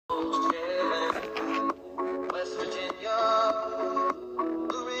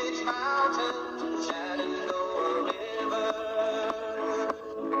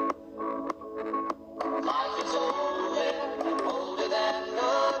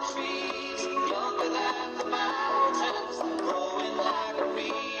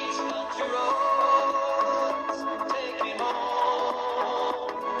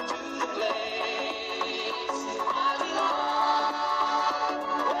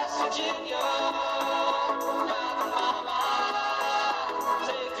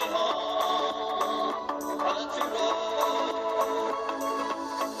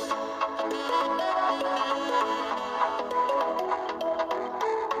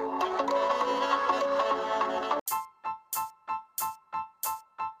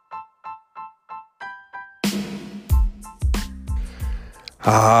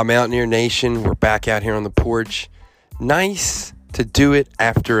Mountaineer Nation, we're back out here on the porch. Nice to do it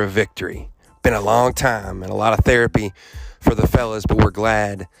after a victory. Been a long time and a lot of therapy for the fellas, but we're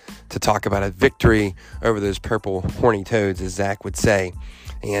glad to talk about a victory over those purple horny toads, as Zach would say.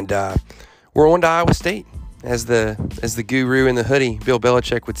 And we're on to Iowa State, as the guru in the hoodie, Bill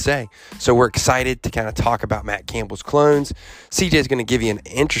Belichick, would say. So we're excited to kind of talk about Matt Campbell's clones. CJ is going to give you an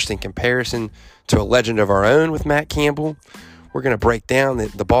interesting comparison to a legend of our own with Matt Campbell. We're going to break down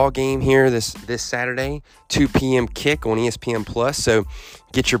the ball game here this Saturday, 2 p.m. kick on ESPN+. So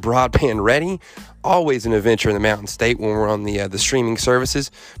get your broadband ready. Always an adventure in the Mountain State when we're on the streaming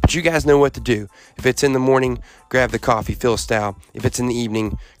services. But you guys know what to do. If it's in the morning, grab the coffee, Phil style. If it's in the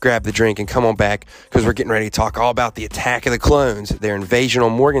evening, grab the drink and come on back because we're getting ready to talk all about the attack of the clones, their invasion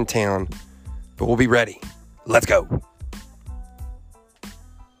on Morgantown. But we'll be ready. Let's go.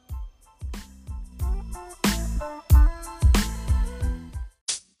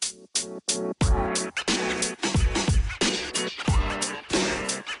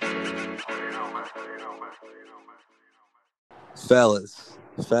 Fellas.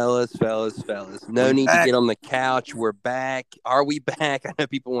 No need to get on the couch. We're back. Are we back? I know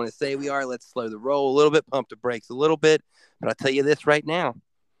people want to say we are. Let's slow the roll a little bit, pump the brakes a little bit. But I'll tell you this right now.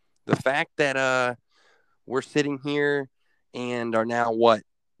 The fact that we're sitting here and are now,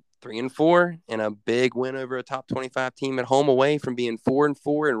 3-4 and a big win over a top 25 team at home away from being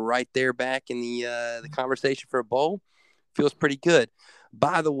 4-4 and right there back in the conversation for a bowl feels pretty good.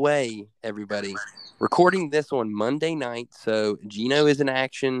 By the way, everybody, recording this on Monday night, so Gino is in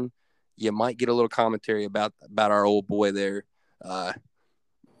action. You might get a little commentary about our old boy there,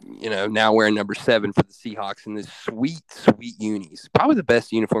 now wearing number 7 for the Seahawks in this sweet unis. Probably the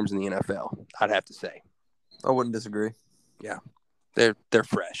best uniforms in the NFL, I'd have to say. I wouldn't disagree. Yeah, they're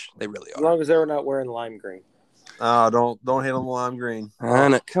fresh. They really are. As long as they're not wearing lime green. Don't hate on the lime green.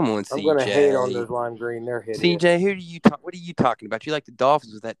 Come on, CJ. I'm going to hate on those lime green. They're hideous. CJ, what are you talking about? You like the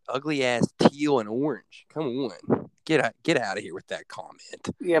Dolphins with that ugly ass teal and orange? Come on, get out of here with that comment.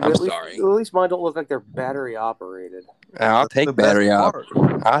 Yeah, but sorry. At least mine don't look like they're battery operated. I'll take battery op.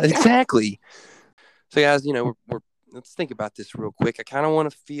 Exactly. So guys, let's think about this real quick. I kind of want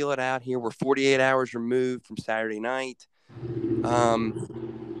to feel it out here. We're 48 hours removed from Saturday night.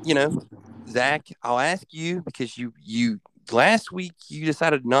 Zach, I'll ask you because you last week you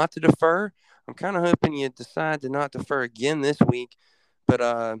decided not to defer. I'm kind of hoping you decide to not defer again this week. But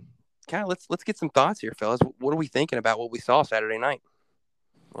kind of let's get some thoughts here, fellas. What are we thinking about what we saw Saturday night?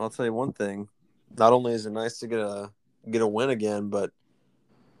 Well, I'll tell you one thing. Not only is it nice to get a win again, but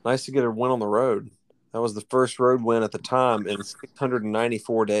nice to get a win on the road. That was the first road win at the time in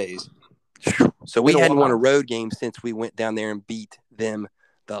 694 days. So we hadn't won a road game since we went down there and beat them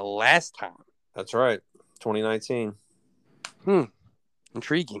the last time. That's right, 2019.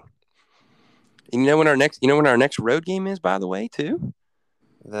 Intriguing. And you know when our next road game is, by the way, too?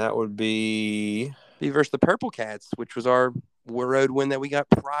 That would be versus the Purple Cats, which was our road win that we got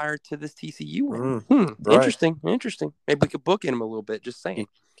prior to this TCU win. Right. Interesting. Maybe we could book in them a little bit. Just saying.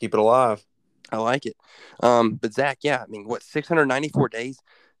 Keep it alive. I like it. But Zach, 694 days?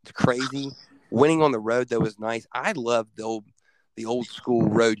 It's crazy. Winning on the road, though, was nice. I love the old school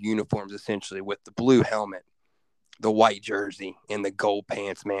road uniforms, essentially, with the blue helmet, the white jersey, and the gold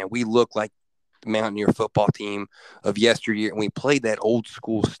pants, man. We look like the Mountaineer football team of yesteryear, and we played that old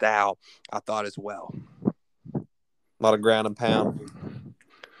school style, I thought, as well. A lot of ground and pound.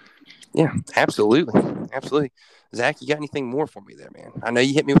 Yeah, absolutely. Zach, you got anything more for me there, man? I know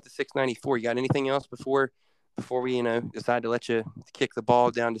you hit me with the 694. You got anything else before we, decide to let you kick the ball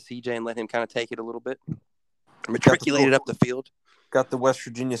down to CJ and let him kind of take it a little bit? Matriculate it up the field. Got the West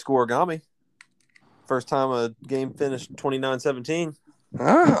Virginia scoregami. First time a game finished 29-17.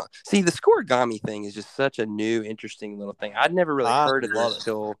 See, the scoregami thing is just such a new, interesting little thing. I'd never really heard of this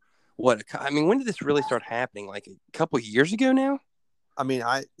until when did this really start happening? Like a couple of years ago now?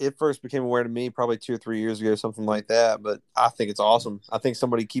 It first became aware to me probably 2 or 3 years ago, something like that. But I think it's awesome. I think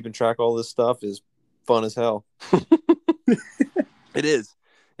somebody keeping track of all this stuff is fun as hell. It is.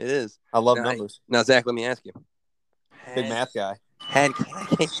 I love numbers. Now, Zach, let me ask you. Big math guy. Had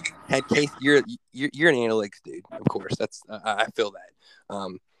Casey, you're an analytics dude, of course. That's I feel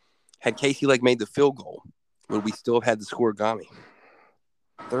that. Had Casey made the field goal, would we still have had the scoregami?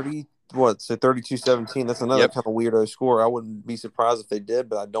 30, what? So 32-17. That's another kind of weirdo score. I wouldn't be surprised if they did,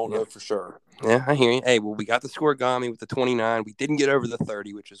 but I don't know for sure. Yeah, I hear you. Hey, well, we got the scoregami with the 29. We didn't get over the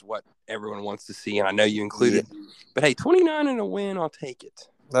 30, which is what everyone wants to see, and I know you included. Yeah. But hey, 29 and a win, I'll take it.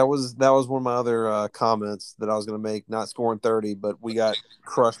 That was one of my other comments that I was going to make. Not scoring 30, but we got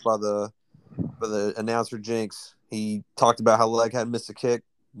crushed by the announcer Jinx. He talked about how Leg had missed a kick.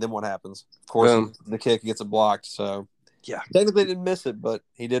 Then what happens? Of course, the kick gets it blocked. So yeah, technically didn't miss it, but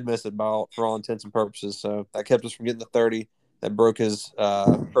he did miss it for all intents and purposes. So that kept us from getting the 30. That broke his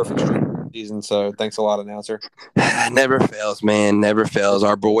perfect streak season. So thanks a lot, announcer. Never fails, man. Never fails.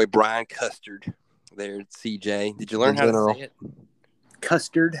 Our boy Brian Custard there at CJ. Did you learn how to say it?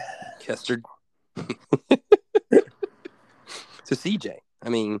 Custard. So CJ, I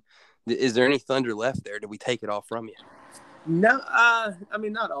mean, is there any thunder left there? Did we take it all from you? No, I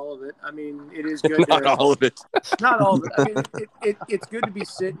mean, not all of it. I mean, it is good. Not all of it. Not all of it. I mean, it's good to be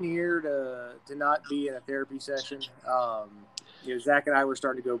sitting here to not be in a therapy session. Zach and I were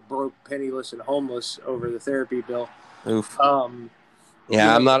starting to go broke, penniless, and homeless over the therapy bill. Oof.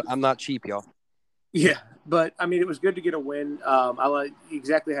 Yeah, I'm not cheap, y'all. Yeah, but I mean, it was good to get a win. I like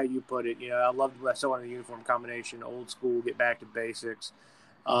exactly how you put it. I loved what I saw in the uniform combination, old school, get back to basics.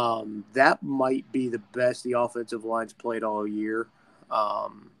 That might be the best the offensive line's played all year.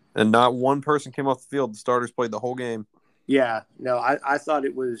 And not one person came off the field. The starters played the whole game. Yeah, no, I thought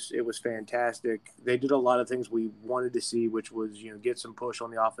it was fantastic. They did a lot of things we wanted to see, which was, get some push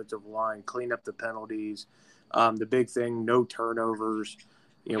on the offensive line, clean up the penalties. The big thing, no turnovers.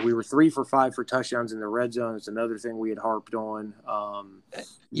 We were 3 for 5 for touchdowns in the red zone. It's another thing we had harped on.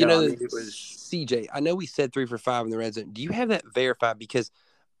 It was CJ. I know we said 3 for 5 in the red zone. Do you have that verified? Because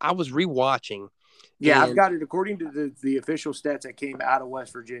I was rewatching. Yeah, I've got it according to the official stats that came out of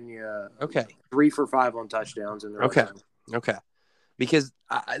West Virginia. Okay, 3 for 5 on touchdowns in the red zone. Okay, because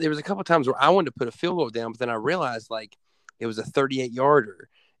there was a couple of times where I wanted to put a field goal down, but then I realized it was a 38-yarder.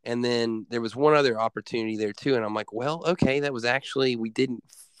 And then there was one other opportunity there too. And I'm like, well, okay, that was actually, we didn't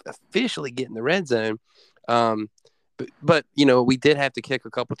officially get in the red zone. But we did have to kick a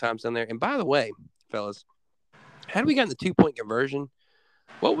couple times down there. And by the way, fellas, had we gotten the 2-point conversion,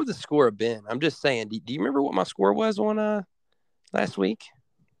 what would the score have been? I'm just saying, do you remember what my score was on last week?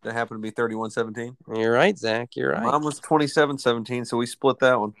 That happened to be 31-17. You're right, Zach. You're right. Mine was 27-17, so we split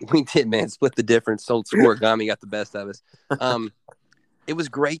that one. We did, man. Split the difference. Sold scoregami got the best of us. It was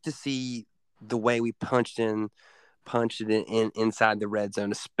great to see the way we punched it in inside the red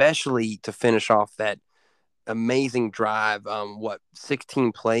zone, especially to finish off that amazing drive.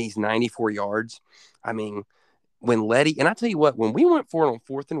 16 plays, 94 yards. I mean, when Letty, and I tell you what, when we went for it on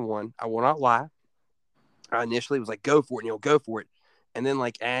 4th and 1, I will not lie. I initially was like, go for it, go for it. And then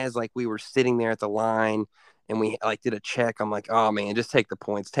as we were sitting there at the line and we did a check, I'm like, oh man, just take the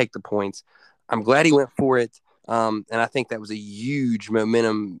points. I'm glad he went for it. And I think that was a huge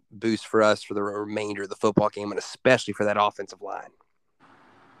momentum boost for us for the remainder of the football game, and especially for that offensive line.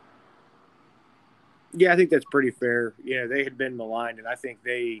 Yeah, I think that's pretty fair. They had been maligned, and I think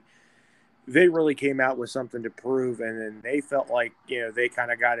they really came out with something to prove, and then they felt like, they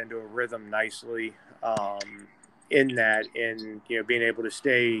kind of got into a rhythm nicely in that, and, being able to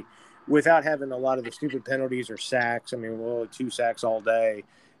stay without having a lot of the stupid penalties or sacks. I mean, 2 sacks all day.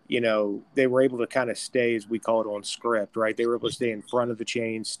 They were able to kind of stay, as we call it, on script, right? They were able to stay in front of the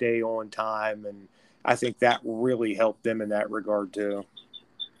chain, stay on time, and I think that really helped them in that regard too.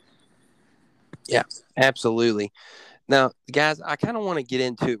 Yeah, absolutely. Now, guys, I kind of want to get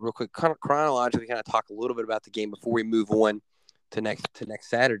into it real quick, kind of chronologically, kind of talk a little bit about the game before we move on to next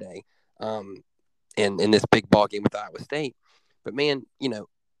Saturday, in this big ball game with Iowa State. But man,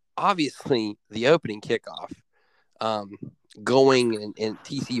 obviously the opening kickoff. Going and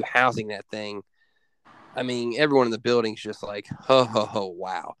TCU housing that thing. I mean, everyone in the building's just like, ho,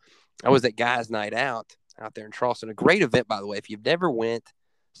 wow. I was at Guys Night Out there in Charleston. A great event, by the way. If you've never went,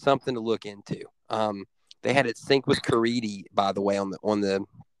 something to look into. They had it synced with Caridi, by the way,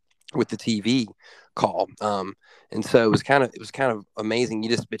 with the TV call. And so it was kind of amazing. You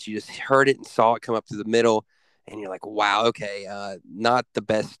just heard it and saw it come up to the middle, and you're like, wow, okay, not the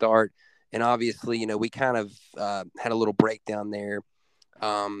best start. And obviously, we kind of had a little breakdown there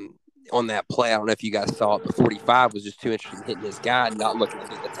on that play. I don't know if you guys saw it, but 45 was just too interested in hitting this guy and not looking to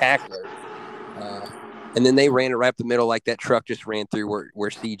hit the tackler. And then they ran it right up the middle like that truck just ran through where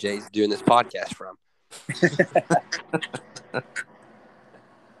CJ's doing this podcast from.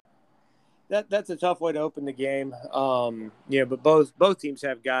 That's a tough way to open the game. But both teams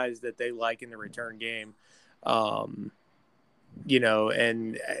have guys that they like in the return game.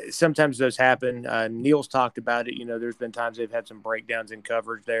 And sometimes those happen. Neil's talked about it. There's been times they've had some breakdowns in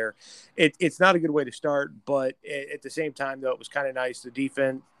coverage there. It's not a good way to start, but at the same time, though, it was kind of nice. The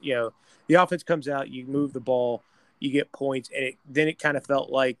defense, the offense comes out, you move the ball, you get points, and then it kind of felt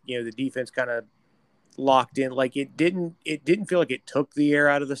like, the defense kind of locked in. Like it didn't feel like it took the air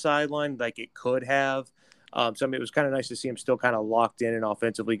out of the sideline like it could have. So it was kind of nice to see him still kind of locked in and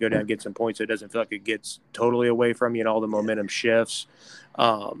offensively go down and get some points, so it doesn't feel like it gets totally away from you and all the momentum shifts.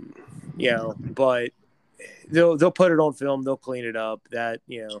 But they'll put it on film, they'll clean it up. That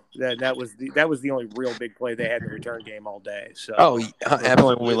was the only real big play they had in the return game all day. So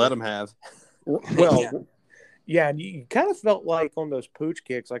absolutely, we let them have. Well. Yeah, and you kind of felt like on those pooch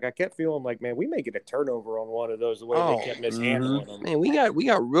kicks, like I kept feeling like, man, we may get a turnover on one of those the way they kept mishandling them. Man, we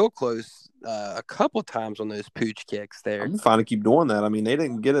got real close a couple times on those pooch kicks there. I'm fine to keep doing that. I mean, they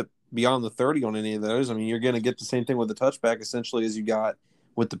didn't get it beyond the 30 on any of those. I mean, you're going to get the same thing with the touchback essentially as you got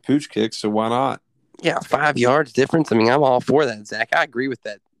with the pooch kicks, so why not? Yeah, 5 yards difference. I mean, I'm all for that, Zach. I agree with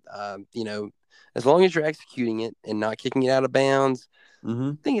that. As long as you're executing it and not kicking it out of bounds,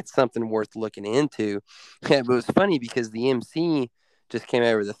 I think it's something worth looking into. Yeah, but it was funny because the MC just came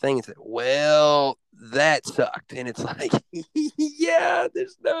over the thing and said, well, that sucked. And it's like, yeah,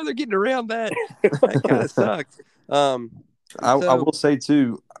 there's no other getting around that. That kind of sucked. I will say,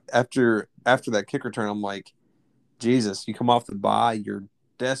 too, after that kick return, I'm like, Jesus, you come off the bye, you're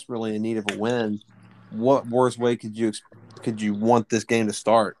desperately in need of a win. What worse way could you want this game to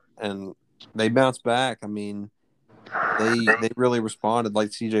start? And they bounced back. I mean, they really responded. Like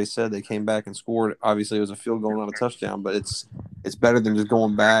CJ said, they came back and scored. Obviously, it was a field goal, not a touchdown, but it's better than just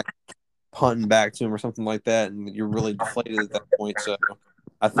going back, punting back to him or something like that, and you're really deflated at that point. So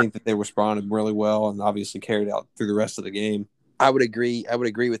I think that they responded really well and obviously carried out through the rest of the game. I would agree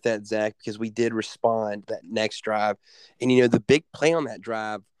with that, Zach, because we did respond that next drive. And, the big play on that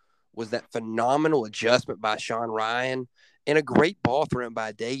drive was that phenomenal adjustment by Sean Ryan and a great ball thrown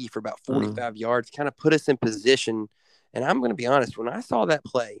by Daggy for about 45 yards, kind of put us in position. And I'm going to be honest, when I saw that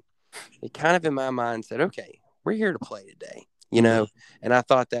play, it kind of in my mind said, okay, we're here to play today, and I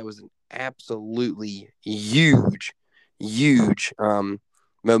thought that was an absolutely huge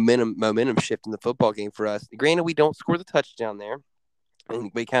momentum shift in the football game for us. Granted, we don't score the touchdown there,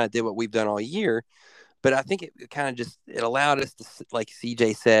 and we kind of did what we've done all year, but I think it kind of just it allowed us to, like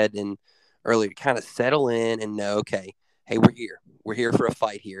CJ said and earlier, kind of settle in and know, okay, hey, we're here for a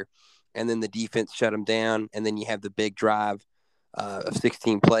fight here. And then the defense shut them down, and then you have the big drive of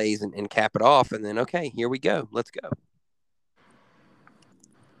 16 plays and cap it off, and then, okay, here we go. Let's go.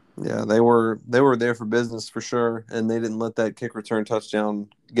 Yeah, they were there for business for sure, and they didn't let that kick return touchdown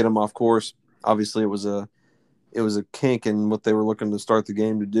get them off course. Obviously, it was a kink in what they were looking to start the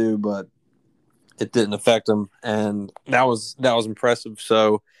game to do, but it didn't affect them, and that was impressive.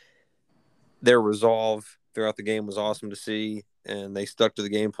 So their resolve throughout the game was awesome to see. And they stuck to the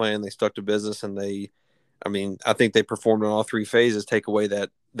game plan. They stuck to business, and I think they performed on all three phases. Take away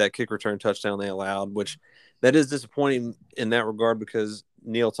that kick return touchdown they allowed, which that is disappointing in that regard because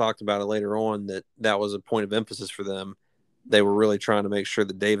Neil talked about it later on that was a point of emphasis for them. They were really trying to make sure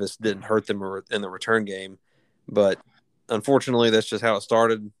that Davis didn't hurt them in the return game, but unfortunately, that's just how it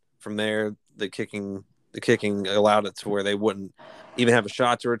started. From there, the kicking allowed it to where they wouldn't even have a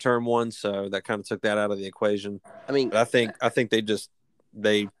shot to return one, so that kind of took that out of the equation. I mean, but I think they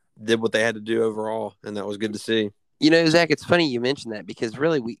did what they had to do overall, and that was good to see. Zach, it's funny you mentioned that because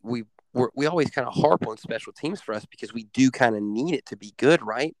really we always kind of harp on special teams for us because we do kind of need it to be good,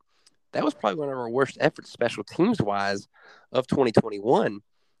 right? That was probably one of our worst efforts special teams wise of 2021,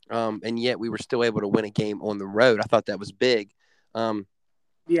 and yet we were still able to win a game on the road. I thought that was big.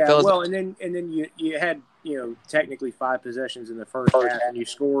 Yeah, fellas, and then you had technically 5 possessions in the first half, and you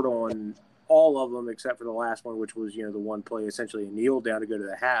scored on all of them except for the last one, which was the one play essentially a kneel down to go to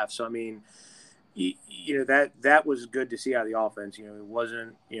the half. So I mean, that was good to see out of the offense. It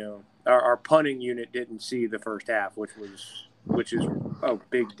wasn't our punting unit didn't see the first half, which is a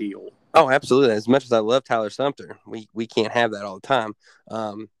big deal. Oh, absolutely. As much as I love Tyler Sumter, we can't have that all the time.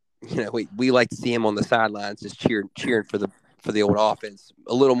 We like to see him on the sidelines just cheering for the old offense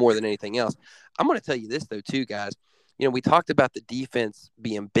a little more than anything else. I'm going to tell you this, though, too, guys. We talked about the defense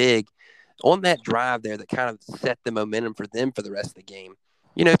being big on that drive there that kind of set the momentum for them for the rest of the game.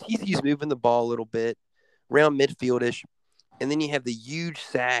 TCU's moving the ball a little bit around midfield-ish, and then you have the huge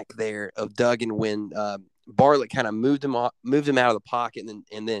sack there of Duggan when Bartlett kind of moved him out of the pocket,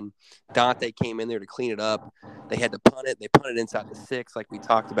 and then Dante came in there to clean it up. They had to punt it. They punted inside the 6, like we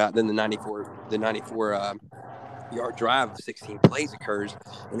talked about. Then the 94 yard drive of 16 plays occurs,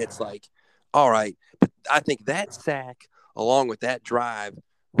 and it's like, all right. But I think that sack along with that drive,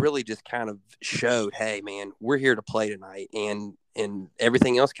 really just kind of showed, hey, man, we're here to play tonight. And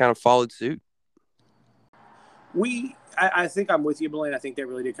everything else kind of followed suit. I think I'm with you, Blaine. I think that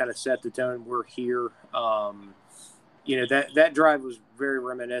really did kind of set the tone. We're here. That drive was very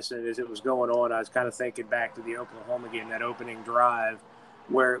reminiscent as it was going on. I was kind of thinking back to the Oklahoma game, that opening drive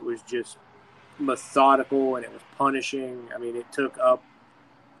where it was just methodical and it was punishing. I mean, it took up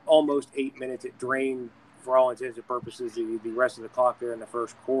almost 8 minutes. It drained, for all intents and purposes, the rest of the clock there in the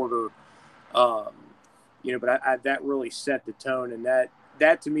first quarter. But that really set the tone. And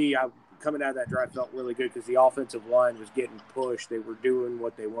that to me, coming out of that drive felt really good because the offensive line was getting pushed. They were doing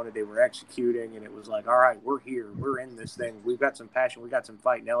what they wanted. They were executing, and it was like, all right, we're here. We're in this thing. We've got some passion. We've got some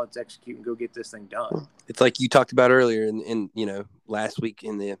fight. Now let's execute and go get this thing done. It's like you talked about earlier in last week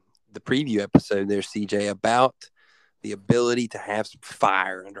in the preview episode there, CJ, about the ability to have some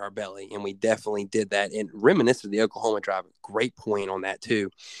fire under our belly, and we definitely did that. And reminiscent of the Oklahoma drive, great point on that too.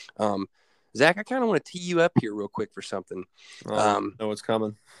 Zach, I kind of want to tee you up here real quick for something. Know what's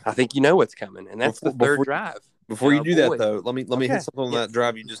coming. I think you know what's coming, and that's the third drive. Before you do that, though, let me hit something on that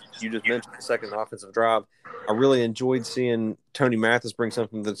drive you just mentioned, the second offensive drive. I really enjoyed seeing Tony Mathis bring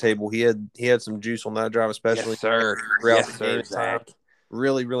something to the table. He had some juice on that drive, especially throughout the game time.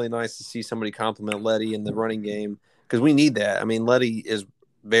 Really, really nice to see somebody compliment Letty in the running game because we need that. I mean, Letty is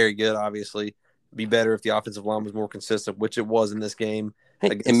very good, obviously. It'd be better if the offensive line was more consistent, which it was in this game.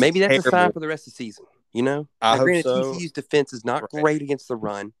 Hey, and maybe that's a sign for the rest of the season. I hope so. TCU's defense is not great against the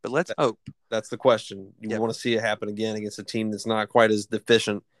run, but let's hope. That's the question. You want to see it happen again against a team that's not quite as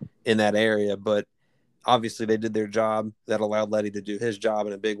deficient in that area. But obviously they did their job. That allowed Letty to do his job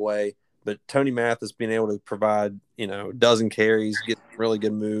in a big way. But Tony Mathis being able to provide, a dozen carries, get really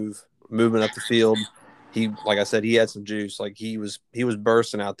good movement up the field. He, like I said, he had some juice. Like he was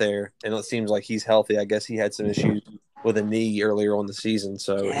bursting out there, and it seems like he's healthy. I guess he had some issues with a knee earlier on the season,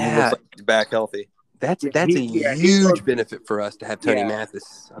 so he looks like he's back healthy. That's a huge benefit for us to have Tony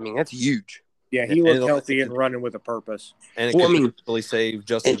Mathis. I mean, that's huge. Yeah, he looked healthy and running with a purpose. And it could really save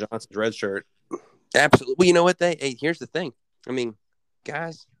Justin Johnson's red shirt. Absolutely. Well, you know what? Here's the thing. I mean,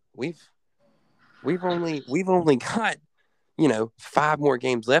 guys, we've only got 5 more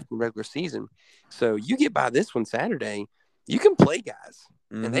games left in the regular season. So you get by this one Saturday, you can play guys.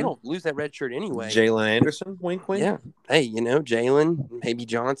 Mm-hmm. And they don't lose that red shirt anyway. Jalen Anderson, wink, wink. Yeah. Hey, Jalen, maybe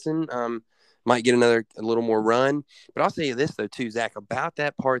Johnson might get a little more run. But I'll say you this, though, too, Zach, about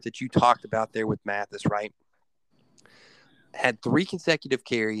that part that you talked about there with Mathis, right? Had 3 consecutive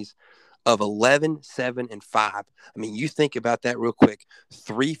carries of 11, 7, and 5. I mean, you think about that real quick.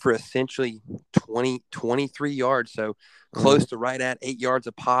 3 for essentially 23 yards. So close to right at 8 yards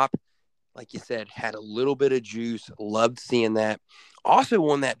a pop. Like you said, had a little bit of juice. Loved seeing that. Also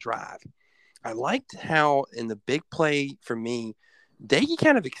on that drive, I liked how in the big play for me, Daggy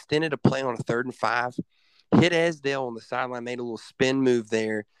kind of extended a play on a 3rd and 5, hit Esdale on the sideline, made a little spin move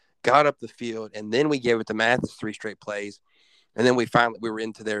there, got up the field, and then we gave it to Mathis 3 straight plays. And then we were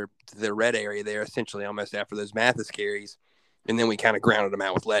into their red area there, essentially almost after those Mathis carries. And then we kind of grounded them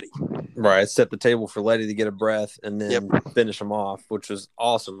out with Letty. Right. Set the table for Letty to get a breath and then finish them off, which was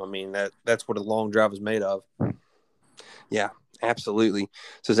awesome. I mean, that's what a long drive is made of. Yeah, absolutely.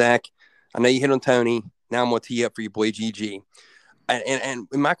 So, Zach, I know you hit on Tony. Now I'm going to tee up for your boy GG. And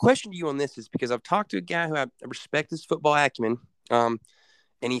my question to you on this is because I've talked to a guy who I respect his football acumen. And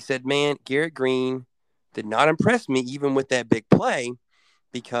he said, man, Garrett Green did not impress me even with that big play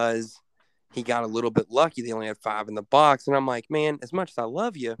because he got a little bit lucky. They only had 5 in the box. And I'm like, man, as much as I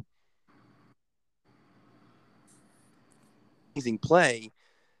love you, amazing play.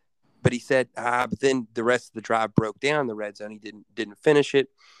 But he said, but then the rest of the drive broke down in the red zone. He didn't finish it.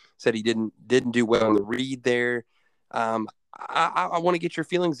 Said he didn't do well on the read there. I want to get your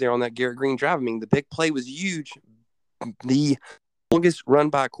feelings there on that Garrett Green drive. I mean, the big play was huge. The longest run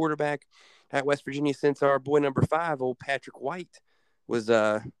by a quarterback at West Virginia since our boy number 5, old Patrick White, was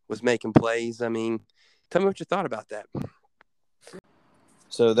making plays. I mean, tell me what you thought about that.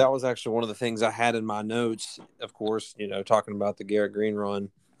 So that was actually one of the things I had in my notes, of course, talking about the Garrett Green run.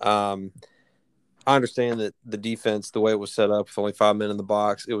 I understand that the defense, the way it was set up with only 5 men in the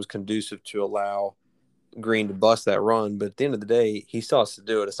box, it was conducive to allow Green to bust that run. But at the end of the day, he still has to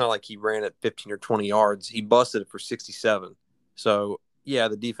do it. It's not like he ran it 15 or 20 yards. He busted it for 67. So, yeah,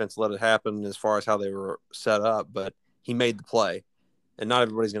 the defense let it happen as far as how they were set up, but he made the play. And not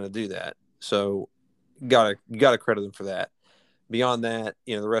everybody's going to do that. So you gotta credit him for that. Beyond that,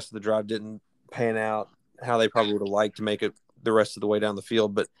 the rest of the drive didn't pan out how they probably would have liked to make it the rest of the way down the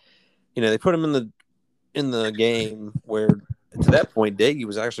field. But, they put him in the game where to that point, Daggy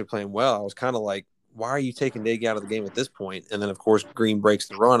was actually playing well. I was kind of like, why are you taking Nagy out of the game at this point? And then, of course, Green breaks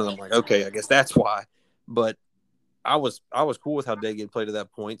the run, and I'm like, okay, I guess that's why. But I was cool with how Nagy had played at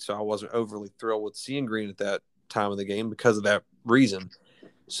that point, so I wasn't overly thrilled with seeing Green at that time of the game because of that reason.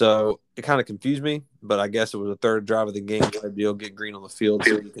 So it kind of confused me, but I guess it was a third drive of the game type deal, get Green on the field,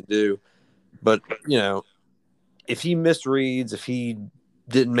 see what he could do. But, if he missed reads, if he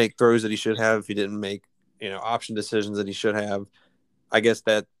didn't make throws that he should have, if he didn't make, option decisions that he should have, I guess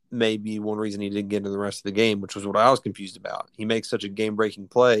that may be one reason he didn't get into the rest of the game, which was what I was confused about. He makes such a game-breaking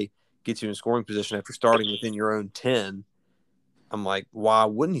play, gets you in scoring position after starting within your own 10. I'm like, why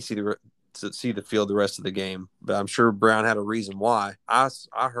wouldn't he see the field the rest of the game? But I'm sure Brown had a reason why. I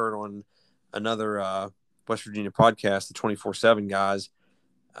heard on another West Virginia podcast, the 24/7 guys,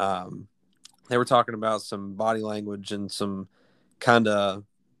 they were talking about some body language and some kind of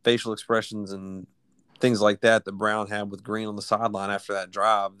facial expressions and things like that Brown had with Green on the sideline after that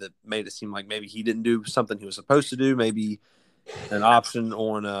drive that made it seem like maybe he didn't do something he was supposed to do, maybe an option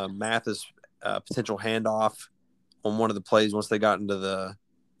on Mathis potential handoff on one of the plays once they got into the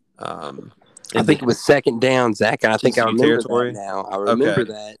I think it was second down, Zach, and I think I remember territory. that now. I remember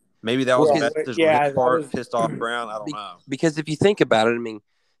Okay. that. Maybe that was Well, a message yeah, on his part, was pissed off Brown. I don't know. Because if you think about it, I mean,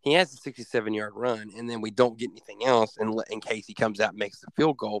 he has a 67-yard run, and then we don't get anything else in case he comes out and makes the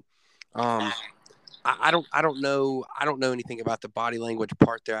field goal. I don't know anything about the body language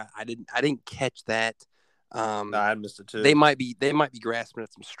part there. I didn't catch that. I missed it too. They might be grasping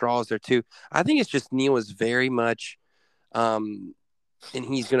at some straws there too. I think it's just Neal is very much, and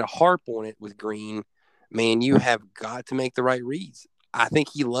he's going to harp on it with Green. Man, you have got to make the right reads. I think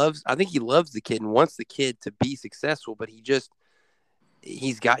he loves the kid and wants the kid to be successful, but he's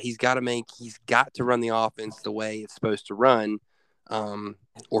got to run the offense the way it's supposed to run,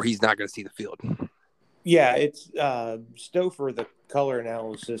 or he's not going to see the field. Yeah, it's Stouffer, the color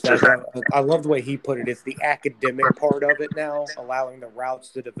analysis. I love the way he put it. It's the academic part of it now, allowing the routes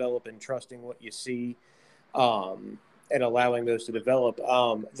to develop and trusting what you see, and allowing those to develop.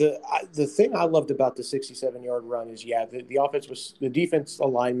 The thing I loved about the 67-yard run is, the defense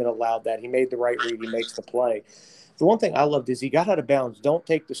alignment allowed that. He made the right read. He makes the play. The one thing I loved is he got out of bounds. Don't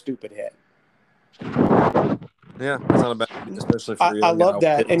take the stupid hit. Yeah, it's not a bad, especially for I love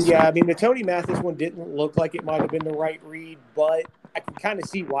that. And yeah, I mean, the Tony Mathis one didn't look like it might have been the right read, but I can kind of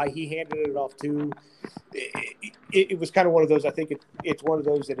see why he handed it off too. It was kind of one of those. I think it's one of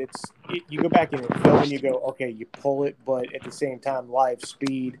those that you go back in the film and you go, okay, you pull it, but at the same time, live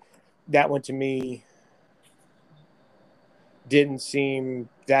speed. That one to me didn't seem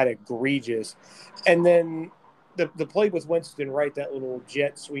that egregious. And then the play with Winston Wright, that little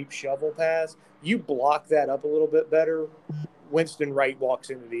jet sweep shovel pass, you block that up a little bit better. Winston Wright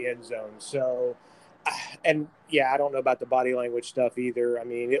walks into the end zone. So, and yeah, I don't know about the body language stuff either. I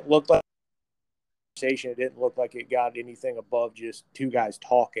mean, it looked like conversation. It didn't look like it got anything above just two guys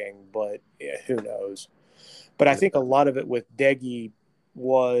talking, but yeah, who knows? But I think a lot of it with Deggy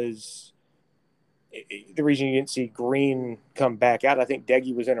was the reason you didn't see Green come back out. I think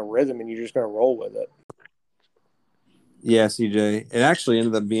Deggy was in a rhythm, and you're just going to roll with it. Yeah, CJ. It actually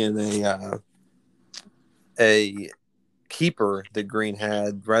ended up being a keeper that Green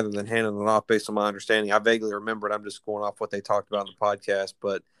had rather than handing it off based on my understanding. I vaguely remember it. I'm just going off what they talked about in the podcast.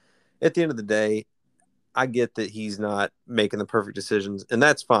 But at the end of the day, I get that he's not making the perfect decisions, and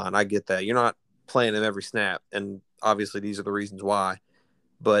that's fine. I get that. You're not playing him every snap, and obviously these are the reasons why.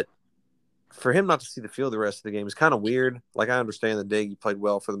 But for him not to see the field the rest of the game is kind of weird. Like, I understand that Deggy played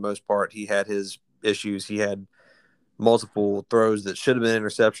well for the most part. He had his issues. He had multiple throws that should have been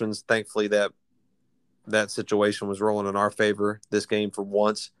interceptions. Thankfully, that situation was rolling in our favor this game for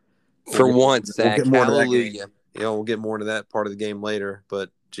once. Zach. Hallelujah. We'll get more into that part of the game later. But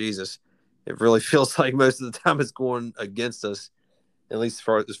Jesus, it really feels like most of the time it's going against us, at least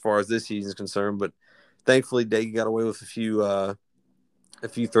as far as this season is concerned. But thankfully, Deggy got away with a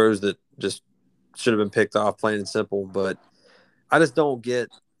few throws that just should have been picked off, plain and simple. But I just don't get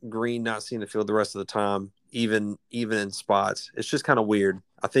Green not seeing the field the rest of the time, even in spots. It's just kind of weird.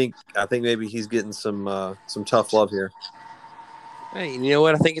 I think maybe he's getting some tough love here. Hey, you know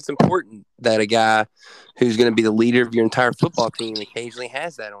what? I think it's important that a guy who's going to be the leader of your entire football team occasionally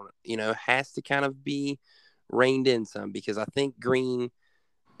has that on it. Has to kind of be reined in some, because I think Green,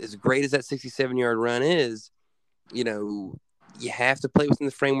 as great as that 67-yard run is, you have to play within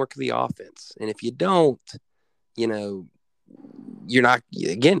the framework of the offense. And if you don't, you're not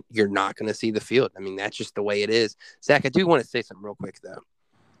going to see the field. I mean, that's just the way it is. Zach, I do want to say something real quick, though.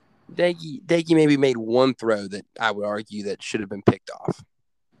 Deggy maybe made one throw that I would argue that should have been picked off.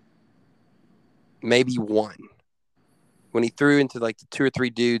 Maybe one. when he threw into like the 2 or 3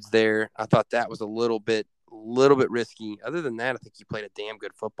 dudes there, I thought that was a little bit risky. Other than that, I think he played a damn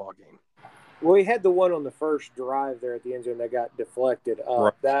good football game. Well, he had the one on the first drive there at the end zone that got deflected.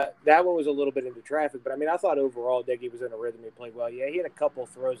 Right. That one was a little bit into traffic, but I mean, I thought overall Diggy was in a rhythm. He played well. Yeah, he had a couple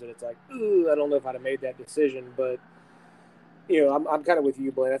throws that it's like, ooh, I don't know if I'd have made that decision, but I'm kind of with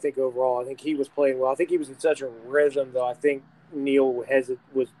you, Blaine. I think overall, I think he was playing well. I think he was in such a rhythm, though. I think Neal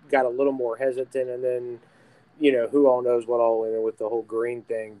got a little more hesitant, and then who all knows what all went in with the whole Green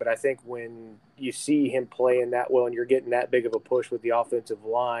thing. But I think when you see him playing that well and you're getting that big of a push with the offensive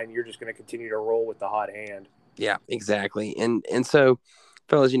line, you're just going to continue to roll with the hot hand. Yeah, exactly. And so,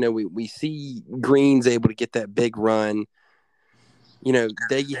 fellas, we see Green's able to get that big run.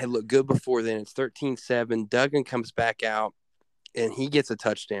 Diggy had looked good before then. It's 13-7. Duggan comes back out, and he gets a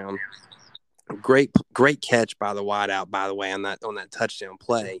touchdown. Great catch by the wideout, by the way, on that touchdown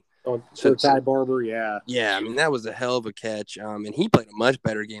play. So Ty Barber, yeah. Yeah, I mean, that was a hell of a catch. And he played a much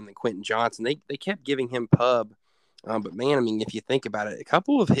better game than Quentin Johnson. They kept giving him pub. But, man, I mean, if you think about it, a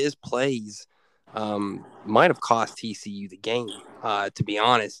couple of his plays might have cost TCU the game, to be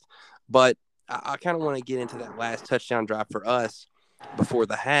honest. But I kind of want to get into that last touchdown drive for us before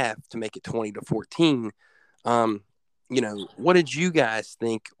the half to make it 20-14. What did you guys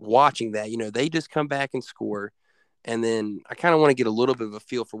think watching that? They just come back and score. And then I kind of want to get a little bit of a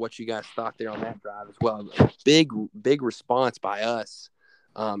feel for what you guys thought there on that drive as well. Big response by us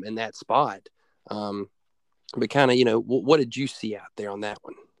in that spot. But kind of, what did you see out there on that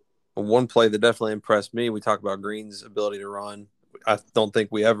one? Well, one play that definitely impressed me, we talk about Green's ability to run. I don't think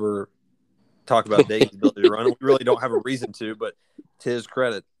we ever talk about Diggy's ability to run. We really don't have a reason to, but to his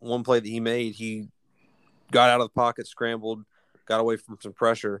credit, one play that he made, he got out of the pocket, scrambled, got away from some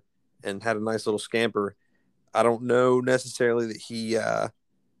pressure, and had a nice little scamper. I don't know necessarily that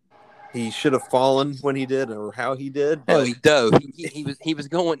he should have fallen when he did or how he did. Oh, he dove. He was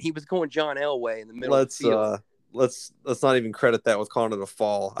going John Elway in the middle of the field. Let's not even credit that with calling it a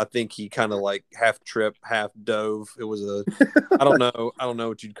fall. I think he kind of like half trip, half dove. It was I don't know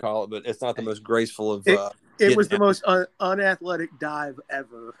what you'd call it, but it's not the most graceful of. It was the most unathletic dive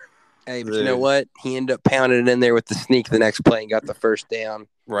ever. Hey, but you know what? He ended up pounding it in there with the sneak the next play and got the first down.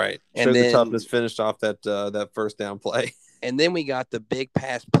 Right. And then the toughness finished off that first down play. And then we got the big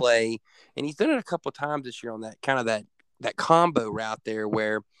pass play, and he's done it a couple of times this year on that kind of that combo route there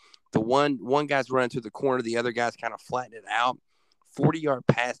where the one guy's running to the corner, the other guy's kind of flattening it out. 40-yard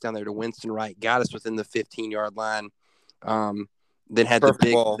pass down there to Winston Wright got us within the 15-yard line. Then had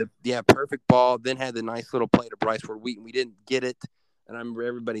perfect ball. Then had the nice little play to Bryce Ford Wheaton. We didn't get it. And I remember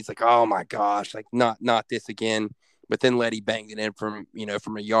everybody's like, "Oh my gosh, like not this again." But then Letty banged it in from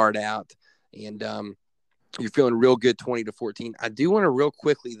a yard out, and you're feeling real good, 20-14. I do want to real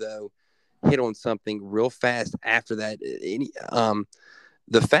quickly though hit on something real fast after that.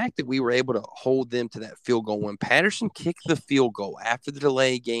 The fact that we were able to hold them to that field goal when Patterson kicked the field goal after the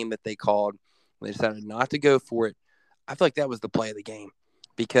delay game that they called, when they decided not to go for it. I feel like that was the play of the game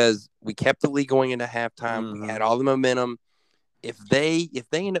because we kept the lead going into halftime. Mm-hmm. We had all the momentum. If they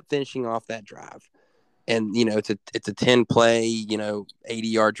end up finishing off that drive and, it's a 10-play,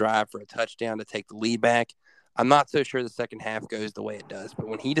 80-yard drive for a touchdown to take the lead back, I'm not so sure the second half goes the way it does. But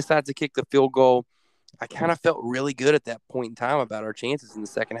when he decides to kick the field goal, I kind of felt really good at that point in time about our chances in the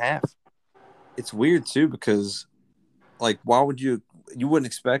second half. It's weird, too, because, like, why would you wouldn't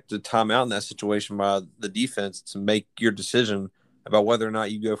expect a timeout in that situation by the defense to make your decision about whether or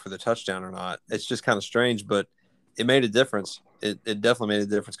not you go for the touchdown or not. It's just kind of strange, but it made a difference. It definitely made a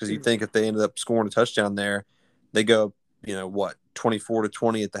difference because you think if they ended up scoring a touchdown there, they go,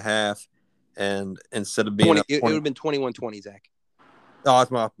 24-20 at the half, and instead of being 20, it would have been 21-20, Zach. Oh, that's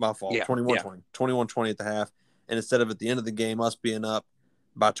my fault. Yeah, 21-20. 21-20 at the half, and instead of at the end of the game us being up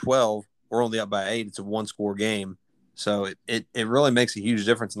by 12, we're only up by 8. It's a one-score game, so it really makes a huge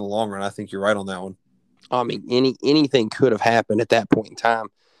difference in the long run. I think you're right on that one. I mean, anything could have happened at that point in time,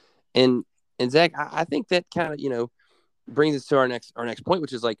 and Zach, I think that kind of brings us to our next point,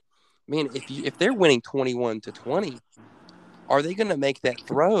 which is like, man, if they're winning 21-20, are they going to make that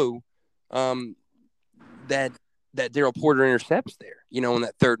throw that Daryl Porter intercepts there? On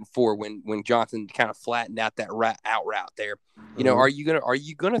that 3rd and 4 when Johnson kind of flattened out that out route there. Are you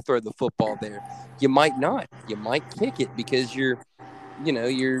gonna throw the football there? You might not. You might kick it because you're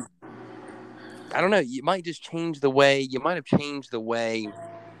I don't know. You might just change the way. You might have changed the way.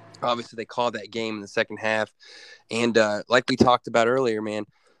 Obviously, they called that game in the second half. And like we talked about earlier, man,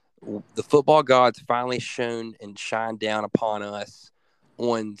 the football gods finally shone and shined down upon us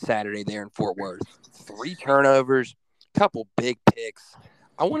on Saturday there in Fort Worth. 3 turnovers, couple big picks.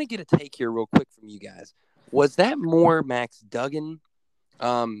 I want to get a take here real quick from you guys. Was that more Max Duggan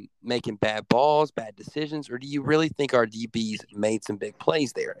making bad balls, bad decisions, or do you really think our DBs made some big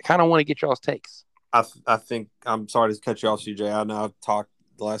plays there? I kind of want to get y'all's takes. I think I'm sorry to cut you off, CJ. I know I've talked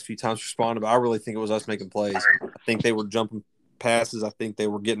the last few times responded, but I really think it was us making plays. I think they were jumping passes. I think they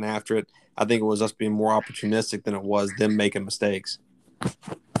were getting after it. I think it was us being more opportunistic than it was them making mistakes.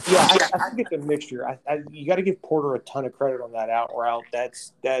 Yeah, I think it's a mixture. You got to give Porter a ton of credit on that out route.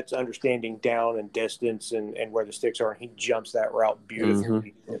 That's understanding down and distance and where the sticks are, and he jumps that route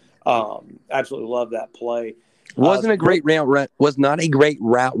beautifully. Absolutely love that play. Wasn't a great route. Was not a great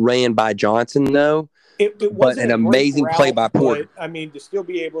route ran by Johnson though. It wasn't an amazing route, play by Porter. But, I mean, to still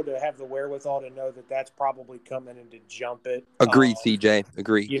be able to have the wherewithal to know that that's probably coming and to jump it. Agreed, CJ.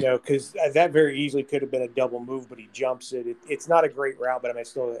 Agreed. You know, because that very easily could have been a double move, but he jumps it. It's not a great route, but I mean,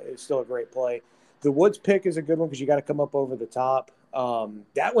 it's still a great play. The Woods pick is a good one because you got to come up over the top.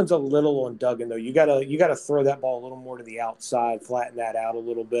 That one's a little on Duggan though. You gotta throw that ball a little more to the outside, flatten that out a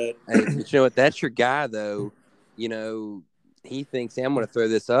little bit. Hey, you know what? That's your guy though. You know, he thinks, hey, I'm going to throw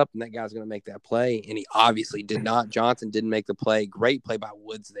this up, and that guy's going to make that play. And he obviously did not. Johnson didn't make the play. Great play by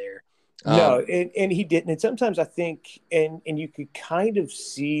Woods there. No, and he didn't. And sometimes I think, and you could kind of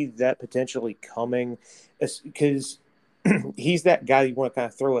see that potentially coming because he's that guy you want to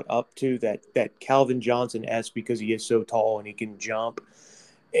kind of throw it up to, that Calvin Johnson-esque because he is so tall and he can jump.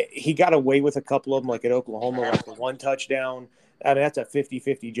 He got away with a couple of them, like at Oklahoma, like the one touchdown. I mean, that's a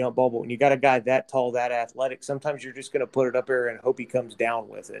 50-50 jump ball, but when you got a guy that tall, that athletic, sometimes you're just going to put it up there and hope he comes down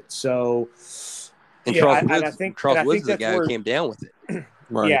with it. So, and Charles Woods is the guy who came down with it.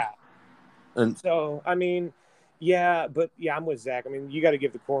 Right. Yeah. And so, I mean, yeah, but yeah, I'm with Zach. I mean, you got to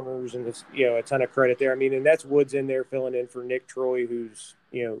give the corners and this, a ton of credit there. I mean, and that's Woods in there filling in for Nick Troy, who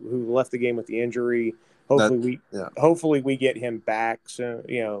left the game with the injury. Hopefully we get him back. So,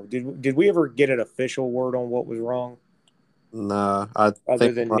 did we ever get an official word on what was wrong? Nah, I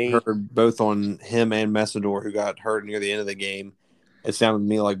heard both on him and Messidor, who got hurt near the end of the game. It sounded to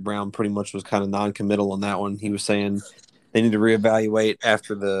me like Brown pretty much was kind of non-committal on that one. He was saying they need to reevaluate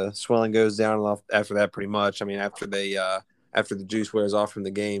after the swelling goes down and after that pretty much. I mean, after the juice wears off from the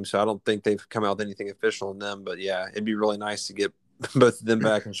game. So I don't think they've come out with anything official on them. But, yeah, it'd be really nice to get both of them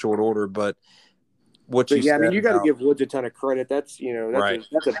back in short order. But I mean, you got to give Woods a ton of credit. That's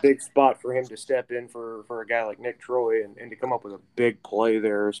that's a big spot for him to step in for a guy like Nick Troy and to come up with a big play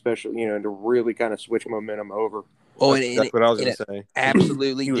there, especially to really kind of switch momentum over. Oh, that's what I was going to say.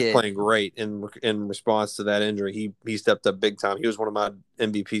 Absolutely, he was playing great in response to that injury. He stepped up big time. He was one of my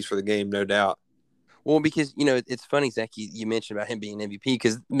MVPs for the game, no doubt. Well, because it's funny, Zach. You mentioned about him being MVP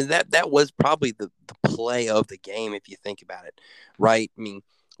because that was probably the play of the game if you think about it, right? I mean.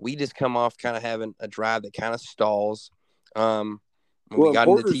 We just come off kind of having a drive that kind of stalls. We got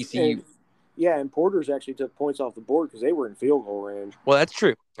into TCU. And Porter's actually took points off the board because they were in field goal range. Well, that's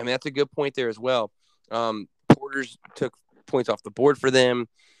true. I mean, that's a good point there as well. Porter's took points off the board for them,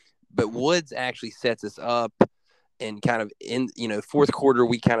 but Woods actually sets us up and kind of in, fourth quarter,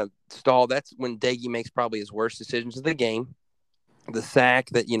 we kind of stall. That's when Daggy makes probably his worst decisions of the game. The sack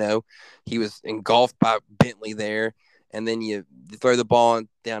that, he was engulfed by Bentley there. And then you throw the ball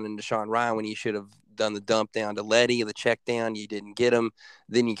down into Sean Ryan when you should have done the dump down to Letty, the check down. You didn't get him.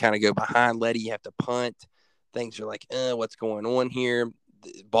 Then you kind of go behind Letty. You have to punt. Things are like, what's going on here?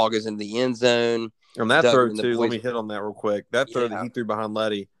 The ball goes into the end zone. On that throw, too, let me hit on that real quick. That throw that he threw behind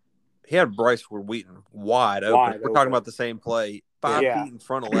Letty, he had Bryce Wheaton wide open. We're talking about the same play. 5 feet in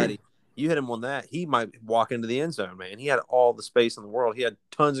front of Letty. You hit him on that, he might walk into the end zone, man. He had all the space in the world. He had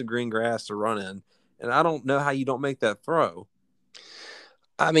tons of green grass to run in. And I don't know how you don't make that throw.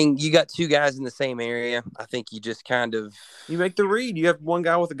 I mean, you got two guys in the same area. I think you just kind of – you make the read. You have one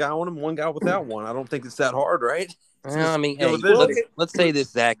guy with a guy on him, one guy without one. I don't think it's that hard, right? Well, I mean, let's say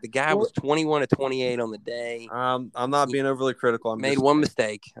this, Zach. The guy was 21 to 28 on the day. I'm not being overly critical. Made one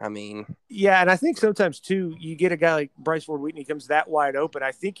mistake. I mean. Yeah, and I think sometimes, too, you get a guy like Bryce Ford Wheaton, he comes that wide open.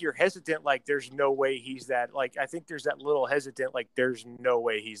 I think you're hesitant, like there's no way he's that. Like, I think there's that little hesitant, like there's no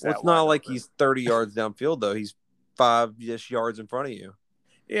way he's that. It's not like he's 30 yards downfield, though. He's 5-ish yards in front of you.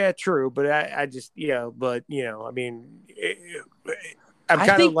 Yeah, true. But I just, I mean, I'm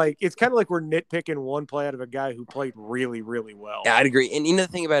kind of like, it's kind of like we're nitpicking one play out of a guy who played really, really well. Yeah, I'd agree. And the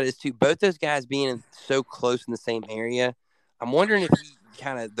thing about it is, too, both those guys being so close in the same area, I'm wondering if he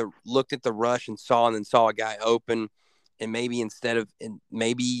kind of looked at the rush and saw a guy open, and maybe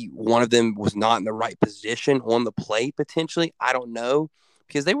maybe one of them was not in the right position on the play potentially. I don't know,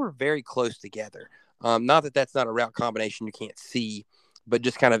 because they were very close together. Not that that's not a route combination you can't see, but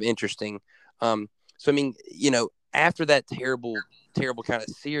just kind of interesting. So, I mean, after that terrible kind of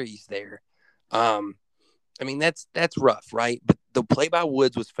series there, I mean, that's rough, right? But the play by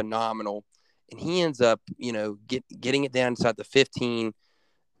Woods was phenomenal, and he ends up, getting it down inside the 15.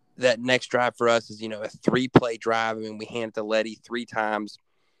 That next drive for us is, a 3-play drive. I mean, we hand it to Letty 3 times,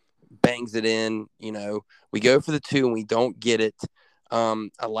 bangs it in. We go for the 2 and we don't get it.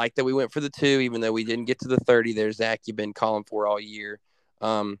 I like that we went for the 2, even though we didn't get to the 30 there, Zach, you've been calling for all year.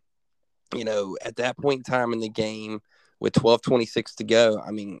 At that point in time in the game with 12:26 to go,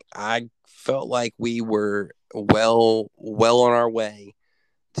 I mean, I felt like we were well on our way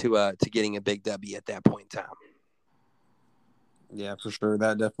to getting a big W at that point in time. Yeah, for sure.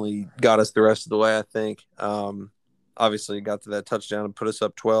 That definitely got us the rest of the way, I think. Obviously, got to that touchdown and put us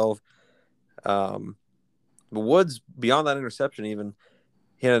up 12. But Woods, beyond that interception even,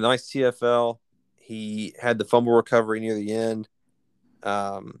 he had a nice TFL. He had the fumble recovery near the end.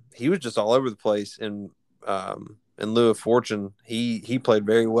 He was just all over the place. And in lieu of Fortune, he played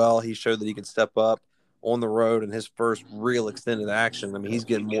very well. He showed that he could step up on the road in his first real extended action. I mean, he's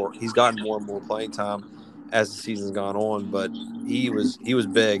gotten more and more playing time as the season's gone on, but he was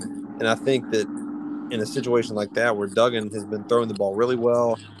big. And I think that in a situation like that where Duggan has been throwing the ball really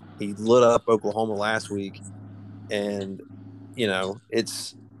well, he lit up Oklahoma last week, and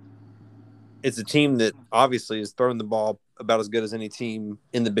it's a team that obviously is throwing the ball about as good as any team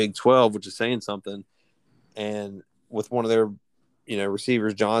in the Big 12, which is saying something. And with one of their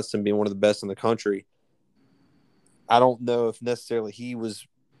receivers, Johnston, being one of the best in the country, I don't know if necessarily he was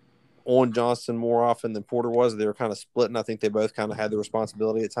on Johnston more often than Porter was. They were kind of splitting. I think they both kind of had the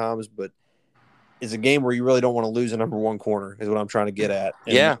responsibility at times, but it's a game where you really don't want to lose a number one corner is what I'm trying to get at.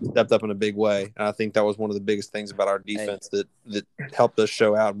 And yeah. Stepped up in a big way. And I think that was one of the biggest things about our defense that helped us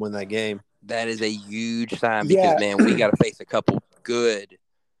show out and win that game. That is a huge sign because, man, we got to face a couple good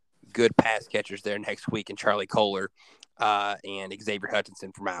pass catchers there next week in Charlie Kohler and Xavier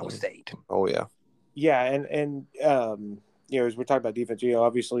Hutchinson from Iowa State. Oh, yeah. Yeah, and as we're talking about defense,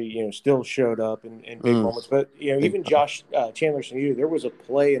 obviously, still showed up in big moments. But, even Josh Chandler-Sneed, there was a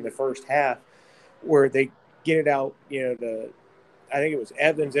play in the first half where they get it out, I think it was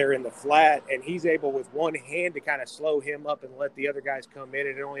Evans there in the flat, and he's able with one hand to kind of slow him up and let the other guys come in.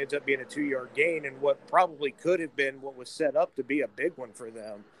 And it only ends up being a 2-yard gain, and what probably could have been what was set up to be a big one for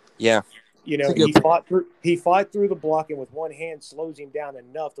them. Yeah. He fought through the block, and with one hand slows him down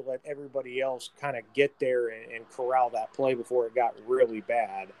enough to let everybody else kind of get there and corral that play before it got really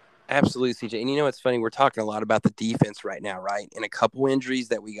bad. Absolutely, CJ. And it's funny, we're talking a lot about the defense right now, right? And a couple injuries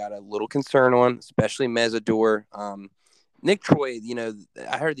that we got a little concern on, especially Mesidor. Nick Troy,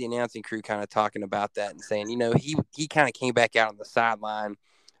 I heard the announcing crew kind of talking about that and saying, he kind of came back out on the sideline.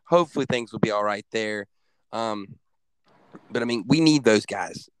 Hopefully things will be all right there. But, I mean, we need those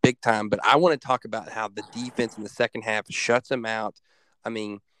guys big time. But I want to talk about how the defense in the second half shuts them out. I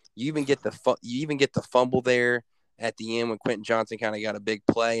mean, you even get the fumble there at the end when Quentin Johnson kind of got a big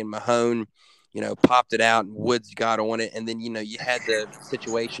play and Mahone, popped it out and Woods got on it. And then, you had the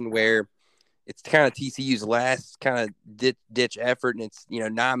situation where it's kind of TCU's last kind of ditch effort, and it's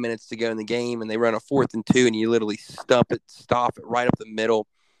 9 minutes to go in the game, and they run a 4th and 2, and you literally stop it right up the middle.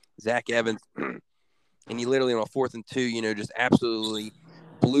 Zach Evans, and he literally on a 4th and 2, just absolutely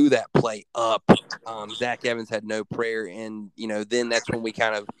blew that play up. Zach Evans had no prayer, and then that's when we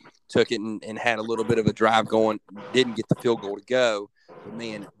kind of took it and had a little bit of a drive going. Didn't get the field goal to go, but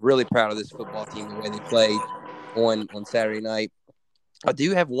man, really proud of this football team the way they played on Saturday night. I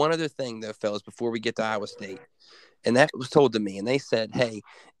do have one other thing, though, fellas, before we get to Iowa State. And that was told to me. And they said, hey,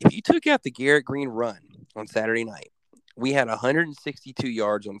 if you took out the Garrett Green run on Saturday night, we had 162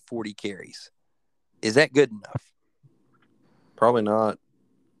 yards on 40 carries. Is that good enough? Probably not.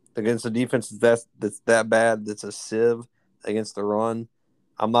 Against a defense that's that bad, that's a sieve against the run,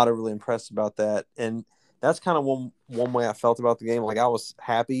 I'm not overly impressed about that. And that's kind of one way I felt about the game. Like, I was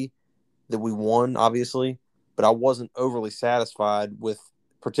happy that we won, obviously, but I wasn't overly satisfied with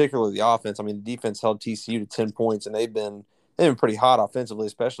particularly the offense. I mean, the defense held TCU to 10 points, and they've been pretty hot offensively,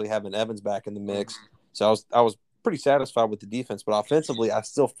 especially having Evans back in the mix. So I was pretty satisfied with the defense, but offensively, I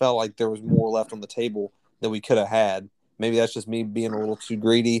still felt like there was more left on the table than we could have had. Maybe that's just me being a little too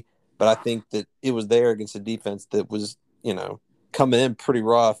greedy, but I think that it was there against a defense that was, coming in pretty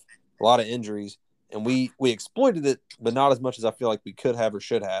rough, a lot of injuries, and we exploited it, but not as much as I feel like we could have or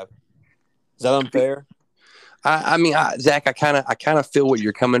should have. Is that unfair? I mean, Zach, I kind of feel where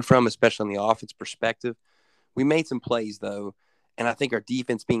you're coming from, especially on the offense perspective. We made some plays though, and I think our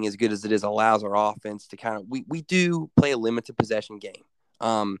defense being as good as it is allows our offense to kind of we do play a limited possession game.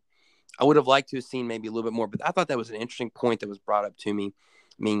 I would have liked to have seen maybe a little bit more, but I thought that was an interesting point that was brought up to me.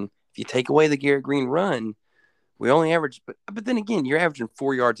 I mean, if you take away the Garrett Green run, we only average, but then again, you're averaging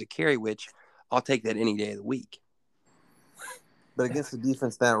 4 yards a carry, which I'll take that any day of the week. But against the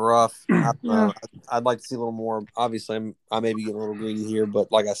defense that rough, I don't know. I'd like to see a little more. Obviously, I may be getting a little greedy here,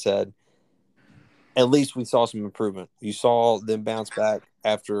 but like I said, at least we saw some improvement. You saw them bounce back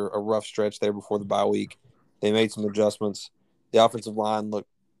after a rough stretch there before the bye week. They made some adjustments. The offensive line looked,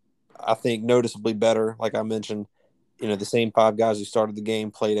 I think, noticeably better. Like I mentioned, the same 5 guys who started the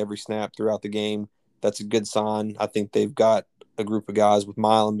game played every snap throughout the game. That's a good sign. I think they've got a group of guys with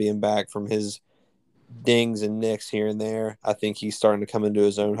Milan being back from his dings and nicks here and there. I think he's starting to come into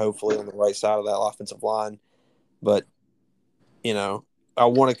his own, hopefully, on the right side of that offensive line. But, I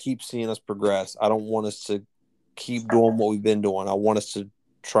want to keep seeing us progress. I don't want us to keep doing what we've been doing. I want us to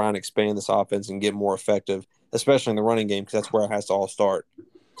try and expand this offense and get more effective, especially in the running game, because that's where it has to all start.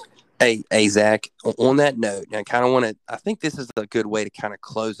 Hey, Zach, on that note, I kind of want to – I think this is a good way to kind of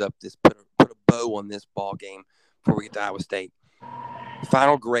close up this, put a bow on this ball game before we get to Iowa State.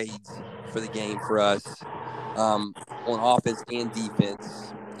 Final grades for the game for us on offense and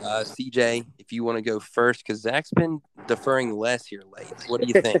defense. CJ, if you want to go first, because Zach's been deferring less here late. What do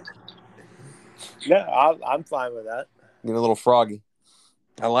you think? No, I'm fine with that. Getting a little froggy.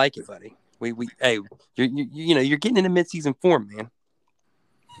 I like it, buddy. Hey, you're getting into midseason form, man.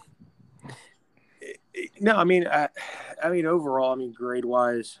 No, I mean overall, grade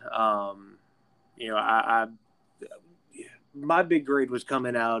wise, my big grade was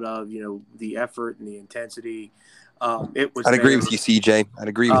coming out of the effort and the intensity. I'd agree with you, CJ. I'd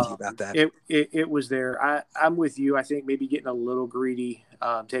agree with you about that. It was there. I'm with you. I think maybe getting a little greedy,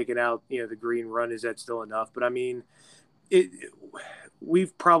 taking out the green run. Is that still enough? But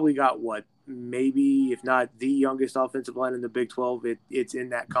we've probably got maybe if not the youngest offensive line in the Big 12. It's in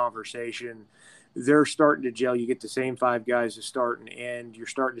that conversation. They're starting to gel. You get the same 5 guys to start and end. You're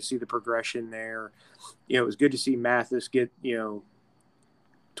starting to see the progression there. It was good to see Mathis get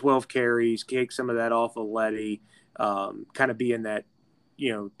 12 carries, take some of that off of Letty. Kind of be in that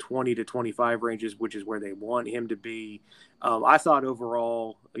 20 to 25 ranges, which is where they want him to be. I thought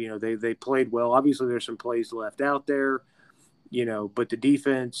overall, they played well. Obviously, there's some plays left out there, but the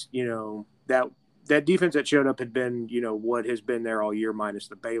defense, that defense that showed up had been, what has been there all year, minus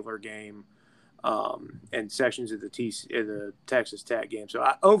the Baylor game and sections of the Texas Tech game. So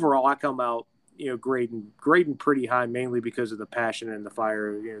overall, I come out, grading pretty high, mainly because of the passion and the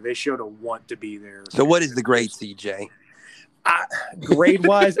fire. They showed a want to be there. So what is the grade, CJ? Grade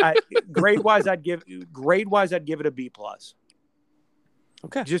wise, I'd give it a B+.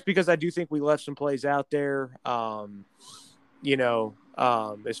 Okay. Just because I do think we left some plays out there. As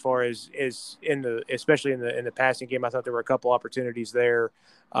far as especially in the passing game, I thought there were a couple opportunities there.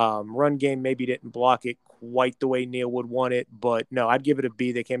 Run game maybe didn't block it quite the way Neil would want it, but no, I'd give it a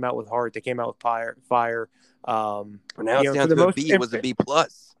B. They came out with heart. They came out with fire. Now it's down to a B. It was a B+.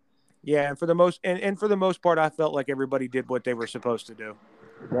 Yeah, and for the most part, I felt like everybody did what they were supposed to do.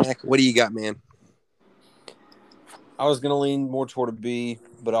 Zach, what do you got, man? I was going to lean more toward a B,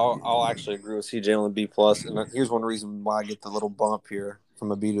 but I'll actually agree with CJ on a B+. And here's one reason why I get the little bump here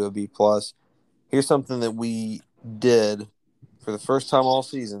from a B to a B+. Here's something that we did for the first time all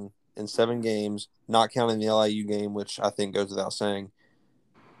season in 7 games, not counting the LIU game, which I think goes without saying.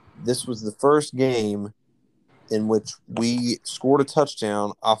 This was the first game in which we scored a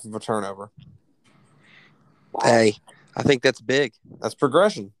touchdown off of a turnover. Hey, I think that's big. That's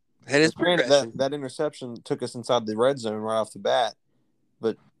progression. That is progression. That interception took us inside the red zone right off the bat,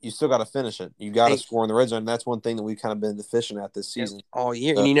 but you still got to finish it. You got to score in the red zone. And that's one thing that we've kind of been deficient at this season all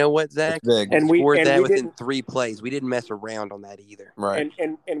year. And you know what, Zach? And we scored that within didn't, 3 plays. We didn't mess around on that either. Right.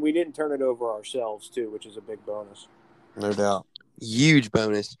 And we didn't turn it over ourselves too, which is a big bonus. No doubt. Huge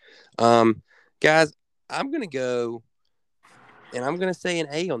bonus. Guys, I'm going to go, and I'm going to say an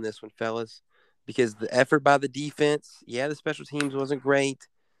A on this one, fellas, because the effort by the defense, the special teams wasn't great,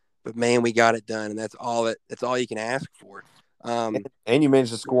 but man, we got it done, and that's all you can ask for. And you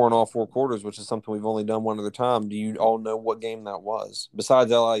managed to score in all 4 quarters, which is something we've only done one other time. Do you all know what game that was?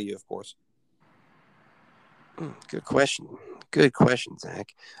 Besides LIU, of course. Good question. Good question,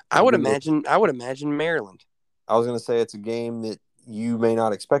 Zach. I would imagine Maryland. I was going to say it's a game that you may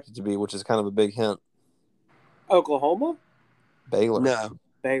not expect it to be, which is kind of a big hint. Oklahoma? Baylor. No.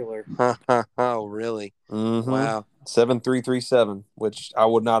 Baylor. Oh, really? Mm-hmm. Wow. 7-3-3-7, which I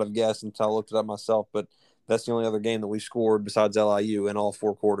would not have guessed until I looked it up myself, but that's the only other game that we scored besides LIU in all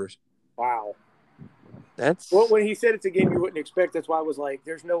 4 quarters. Wow. That's when he said it's a game you wouldn't expect, that's why I was like,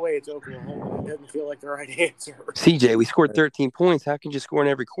 there's no way it's Oklahoma. It doesn't feel like the right answer. CJ, we scored 13 points. How can you score in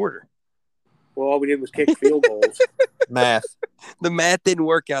every quarter? Well, all we did was kick field goals. Math. The math didn't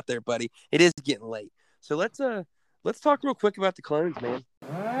work out there, buddy. It is getting late. So let's talk real quick about the clones, man.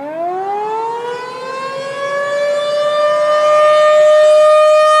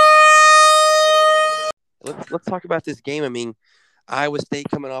 let's talk about this game. I mean, Iowa State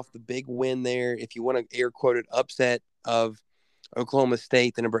coming off the big win there. If you want to air quote it, upset of Oklahoma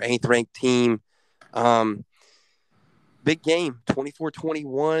State, the number 8th ranked team. Big game,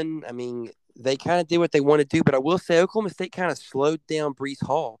 24-21. I mean, they kind of did what they want to do, but I will say Oklahoma State kind of slowed down Breece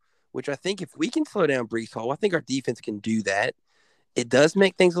Hall, which I think if we can slow down Breece Hall, I think our defense can do that. It does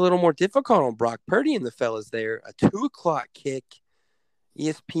make things a little more difficult on Brock Purdy and the fellas there. A 2:00 kick,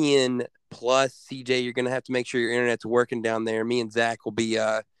 ESPN Plus. CJ, you're going to have to make sure your internet's working down there. Me and Zach will be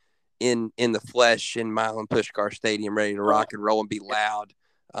in the flesh in Milan Puskar Stadium, ready to rock and roll and be loud.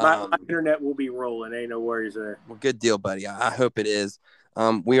 My internet will be rolling. Ain't no worries there. Well, good deal, buddy. I hope it is.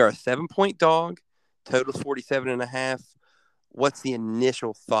 We are a 7-point dog. Total's 47.5. What's the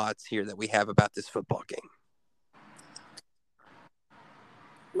initial thoughts here that we have about this football game?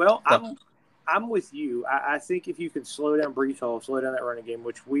 Well, I'm with you. I think if you can slow down Breece Hall, slow down that running game,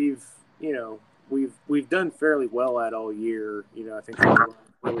 which we've done fairly well at all year. I think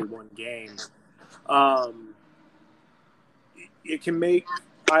really one game. It can make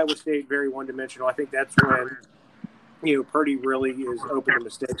Iowa State very one-dimensional. I think that's when Purdy really is open to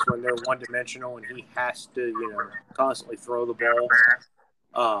mistakes when they're one-dimensional and he has to constantly throw the ball.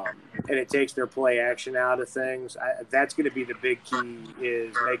 And it takes their play action out of things. That's going to be the big key,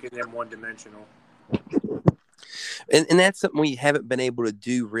 is making them one-dimensional. And that's something we haven't been able to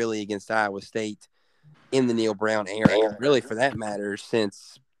do really against Iowa State in the Neil Brown era, really for that matter,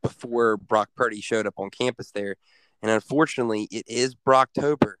 since before Brock Purdy showed up on campus there. And unfortunately, it is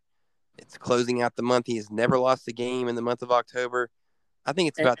Brocktober. It's closing out the month. He has never lost a game in the month of October. I think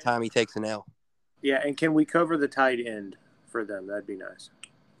it's about time he takes an L. Yeah, and can we cover the tight end for them? That'd be nice.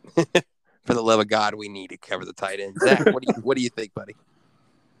 For the love of God, we need to cover the tight end. Zach, what do you think, buddy?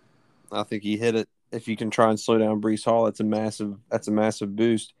 I think he hit it. If you can try and slow down Breece Hall, that's a massive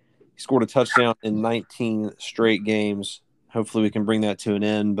boost. He scored a touchdown in 19 straight games. Hopefully we can bring that to an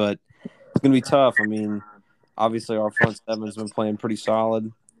end, but it's going to be tough. I mean, obviously our front seven's been playing pretty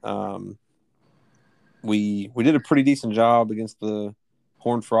solid. We did a pretty decent job against the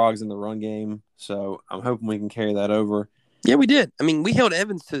Horned Frogs in the run game, so I'm hoping we can carry that over. Yeah, we did. I mean, we held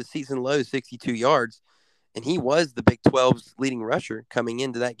Evans to the season low, 62 yards, and he was the Big 12's leading rusher coming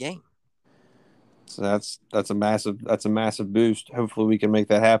into that game. So that's a massive boost. Hopefully we can make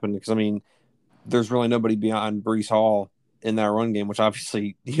that happen, because I mean, there's really nobody beyond Breece Hall in that run game, which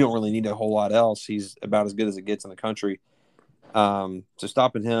obviously you don't really need a whole lot else. He's about as good as it gets in the country. So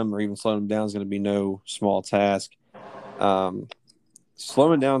stopping him or even slowing him down is going to be no small task.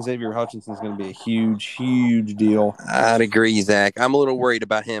 Slowing down Xavier Hutchinson is going to be a huge deal. I'd agree, Zach. I'm a little worried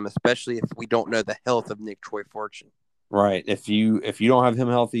about him, especially if we don't know the health of Nick Troy Fortune. Right. If you don't have him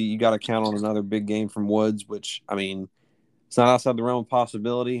healthy, you got to count on another big game from Woods, which, I mean, it's not outside the realm of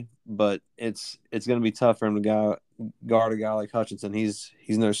possibility, but it's going to be tough for him to guard a guy like Hutchinson. He's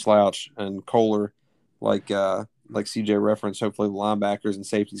no slouch, and Kohler, like CJ referenced, hopefully the linebackers and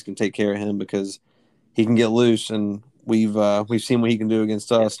safeties can take care of him, because he can get loose, and we've seen what he can do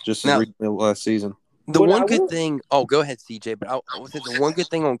against us just recently last season. The one good thing – oh, go ahead, CJ. But the one good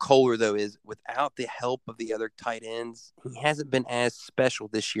thing on Kohler, though, is without the help of the other tight ends, he hasn't been as special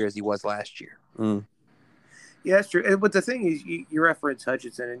this year as he was last year. Mm. Yeah, that's true. But the thing is, you reference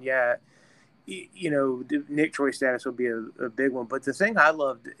Hutchinson, and the Nick Troy status will be a big one. But the thing I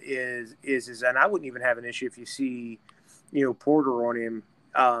loved is, and I wouldn't even have an issue if you see, Porter on him.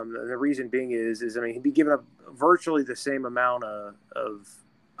 The reason being is I mean, he'd be giving up virtually the same amount of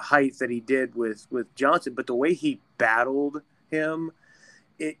height that he did with Johnson, but the way he battled him,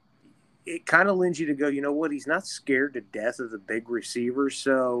 it kind of lends you to go, you know what, he's not scared to death of the big receivers.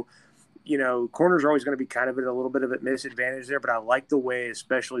 So, corners are always going to be kind of at a little bit of a disadvantage there, but I like the way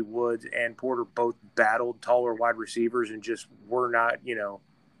especially Woods and Porter both battled taller wide receivers and just were not,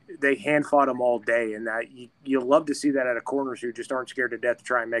 they hand fought them all day, and that you love to see that out of corners who just aren't scared to death to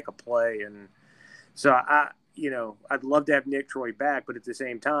try and make a play. And so I'd love to have Nick Troy back, but at the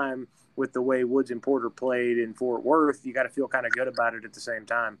same time, with the way Woods and Porter played in Fort Worth, you got to feel kind of good about it at the same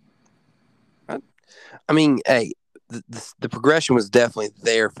time. I mean, hey, the progression was definitely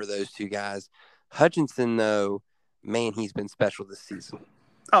there for those two guys. Hutchinson, though, man, he's been special this season.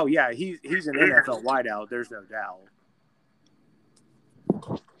 Oh yeah, he's an NFL wideout. There's no doubt.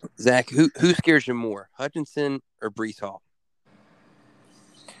 Zach, who scares you more, Hutchinson or Breece Hall?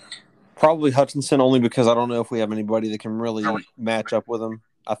 Probably Hutchinson, only because I don't know if we have anybody that can really match up with him.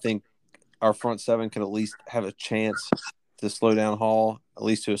 I think our front seven can at least have a chance to slow down Hall, at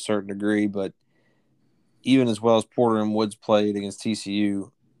least to a certain degree. But even as well as Porter and Woods played against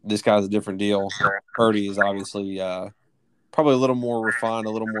TCU, this guy's a different deal. Purdy is obviously probably a little more refined, a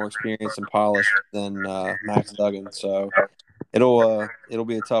little more experienced and polished than Max Duggan. So it'll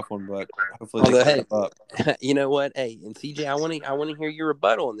be a tough one, but hopefully they Although, can hey, step up. you know what? Hey, and CJ, I want to hear your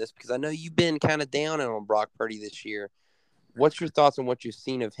rebuttal on this because I know you've been kind of down on Brock Purdy this year. What's your thoughts on what you've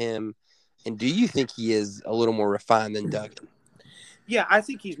seen of him, and do you think he is a little more refined than Duggan? Yeah, I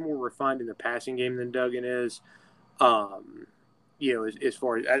think he's more refined in the passing game than Duggan is. Um, as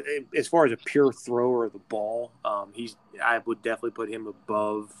far as a pure thrower of the ball, I would definitely put him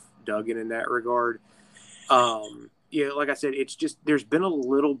above Duggan in that regard. Like I said, it's just there's been a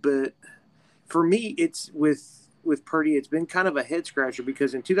little bit for me. It's with Purdy, it's been kind of a head scratcher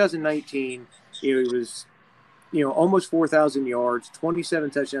because in 2019, he was almost 4,000 yards,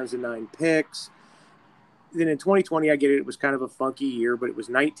 27 touchdowns and 9 picks. Then in 2020, I get it, it was kind of a funky year, but it was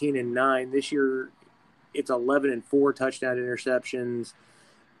 19-9. This year, it's 11-4 touchdown interceptions.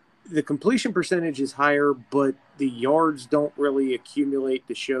 The completion percentage is higher, but the yards don't really accumulate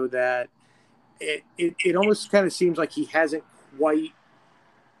to show that. It almost kind of seems like he hasn't quite.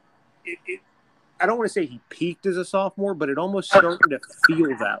 I don't want to say he peaked as a sophomore, but it almost started to feel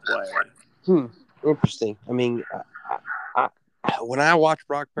that way. Interesting. I mean, when I watch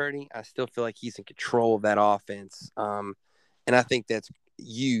Brock Purdy, I still feel like he's in control of that offense, and I think that's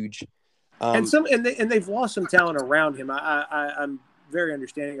huge. And they've lost some talent around him. I'm very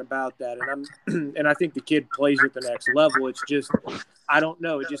understanding about that, and I think the kid plays at the next level. It's just I don't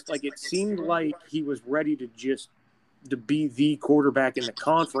know. It just it seemed like he was ready to be the quarterback in the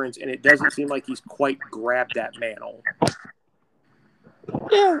conference, and it doesn't seem like he's quite grabbed that mantle.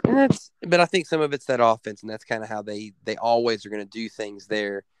 Yeah, but I think some of it's that offense, and that's kind of how they always are going to do things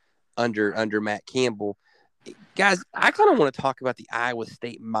there under Matt Campbell. Guys, I kind of want to talk about the Iowa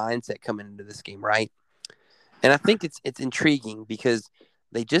State mindset coming into this game, right? And I think it's intriguing because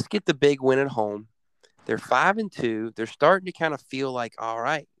they just get the big win at home. They're 5-2. They're starting to kind of feel like, all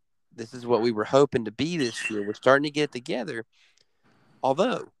right, this is what we were hoping to be this year. We're starting to get it together.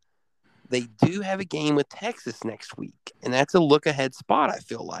 Although they do have a game with Texas next week, and that's a look-ahead spot, I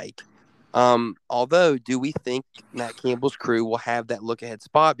feel like. Although, do we think Matt Campbell's crew will have that look-ahead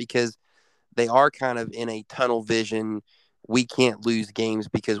spot because they are kind of in a tunnel vision? We can't lose games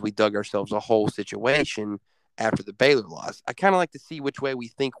because we dug ourselves a whole situation after the Baylor loss. I kind of like to see which way we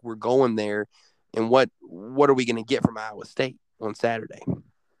think we're going there and what are we going to get from Iowa State on Saturday.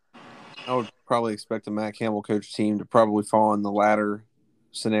 I would probably expect the Matt Campbell coach team to probably fall in the latter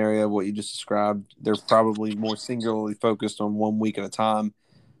scenario, what you just described. They're probably more singularly focused on 1 week at a time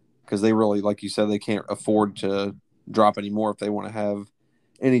because they really, like you said, they can't afford to drop any more if they want to have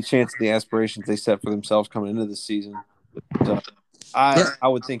any chance of the aspirations they set for themselves coming into the season. So I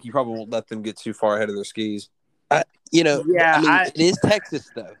would think you probably won't let them get too far ahead of their skis. It is Texas,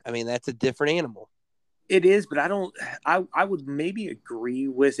 though. I mean, that's a different animal. It is, but I would maybe agree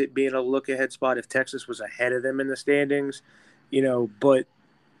with it being a look-ahead spot if Texas was ahead of them in the standings, but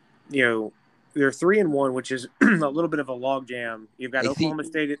they're 3-1, which is a little bit of a logjam. You've got Oklahoma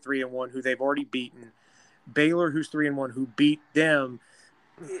State at 3-1, who they've already beaten. Baylor, who's 3-1, who beat them.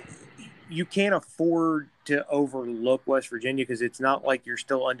 You can't afford to overlook West Virginia because it's not like you're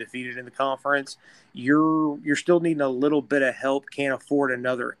still undefeated in the conference. You're still needing a little bit of help. Can't afford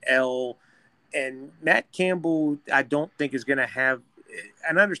another L. And Matt Campbell, I don't think is going to have.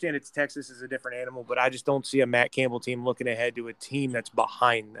 And I understand it's Texas is a different animal, but I just don't see a Matt Campbell team looking ahead to a team that's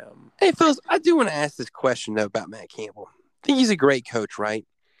behind them. Hey, Phil, I do want to ask this question, though, about Matt Campbell. I think he's a great coach, right?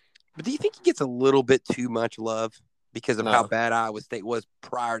 But do you think he gets a little bit too much love because of how bad Iowa State was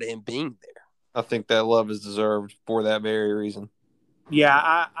prior to him being there? I think that love is deserved for that very reason.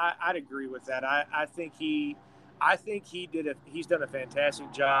 Yeah, I'd agree with that. I think he's done a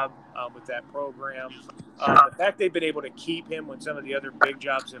fantastic job with that program. The fact they've been able to keep him when some of the other big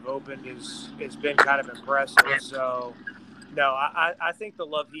jobs have opened has been kind of impressive. So, no, I think the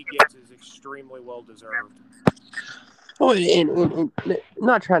love he gets is extremely well deserved. Oh, and I'm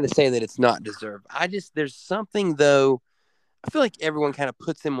not trying to say that it's not deserved. There's something, though. I feel like everyone kind of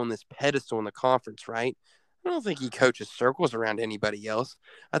puts him on this pedestal in the conference, right? I don't think he coaches circles around anybody else.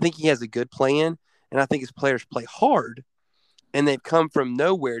 I think he has a good plan, and I think his players play hard, and they've come from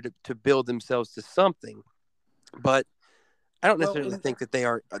nowhere to build themselves to something. But I don't necessarily think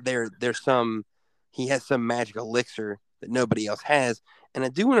that he has some magic elixir that nobody else has. And I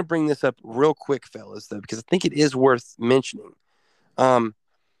do want to bring this up real quick, fellas, though, because I think it is worth mentioning.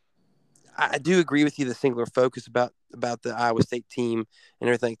 I do agree with you, the singular focus about the Iowa State team and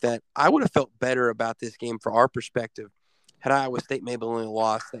everything like that. I would have felt better about this game for our perspective had Iowa State maybe only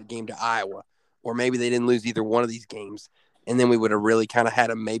lost that game to Iowa, or maybe they didn't lose either one of these games, and then we would have really kind of had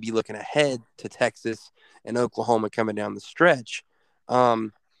them maybe looking ahead to Texas and Oklahoma coming down the stretch. I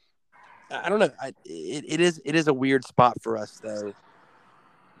don't know. It is a weird spot for us though,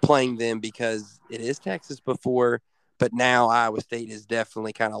 playing them because it is Texas before, but now Iowa State is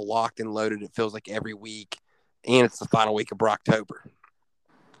definitely kind of locked and loaded. It feels like every week, and it's the final week of October.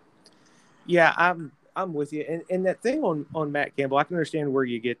 Yeah, I'm with you. And that thing on Matt Campbell, I can understand where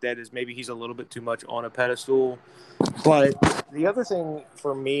you get that is maybe he's a little bit too much on a pedestal. But the other thing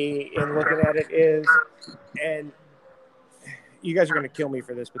for me in looking at it is, and you guys are going to kill me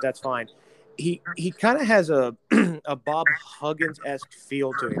for this, but that's fine. He kind of has a a Bob Huggins-esque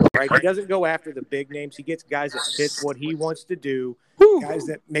feel to him, right? He doesn't go after the big names. He gets guys that fits what he wants to do, guys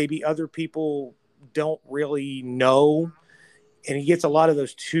that maybe other people don't really know. And he gets a lot of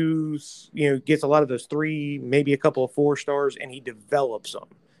those twos, gets a lot of those three, maybe a couple of 4 stars, and he develops them.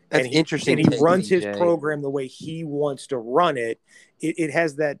 That's interesting. And he runs his program the way he wants to run it. It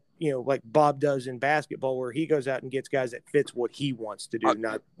has that, like Bob does in basketball, where he goes out and gets guys that fits what he wants to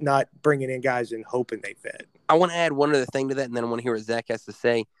do, not bringing in guys and hoping they fit. I want to add one other thing to that, and then I want to hear what Zach has to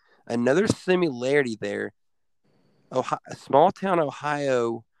say. Another similarity there, small town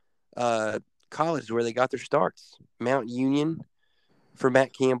Ohio college where they got their starts. Mount Union for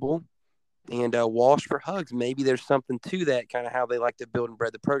Matt Campbell and Walsh for Hugs. Maybe there's something to that, kind of how they like to build and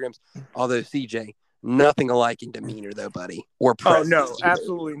bred the programs. Although, CJ, nothing alike in demeanor, though, buddy. Or presence. Oh, no,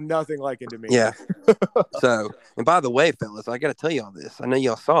 absolutely nothing like in demeanor. Yeah. So, and by the way, fellas, I got to tell you all this. I know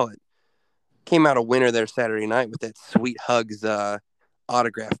y'all saw it. Came out a winner there Saturday night with that sweet Hugs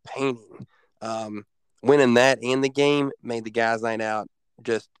autograph painting. Winning that and the game made the guys' night out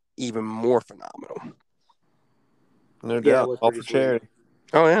just even more phenomenal. No doubt. All for charity.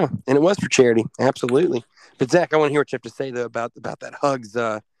 Oh, yeah. And it was for charity. Absolutely. But, Zach, I want to hear what you have to say, though, about that Hugs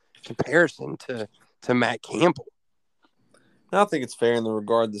comparison to Matt Campbell. I think it's fair in the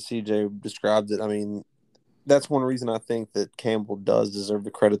regard that CJ described it. I mean, that's one reason I think that Campbell does deserve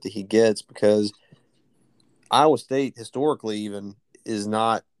the credit that he gets, because Iowa State, historically even, is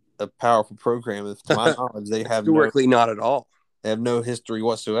not a powerful program. To my knowledge, they have historically not at all. They have no history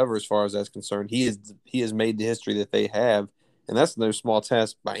whatsoever as far as that's concerned. He has made the history that they have, and that's no small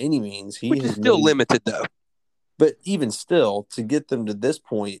task by any means. Which is still limited, though. But even still, to get them to this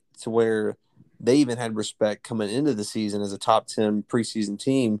point to where they even had respect coming into the season as a top 10 preseason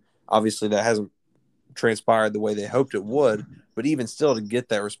team, obviously that hasn't transpired the way they hoped it would. But even still, to get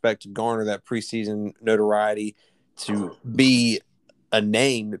that respect, to garner that preseason notoriety, to be a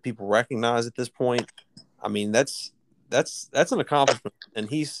name that people recognize at this point, I mean, that's an accomplishment, and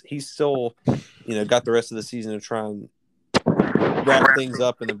he's still, got the rest of the season to try and wrap things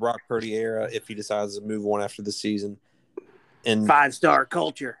up in the Brock Purdy era if he decides to move on after the season. And 5-star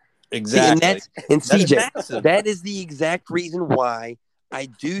culture, exactly. And CJ, that is the exact reason why I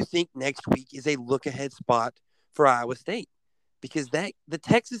do think next week is a look ahead spot for Iowa State, because the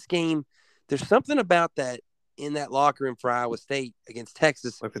Texas game, there's something about that in that locker room for Iowa State against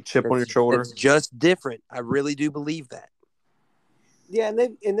Texas, like a chip on your shoulder. It's just different. I really do believe that. Yeah,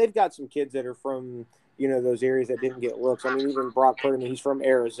 and they've got some kids that are from those areas that didn't get looks. I mean, even Brock Purdy, he's from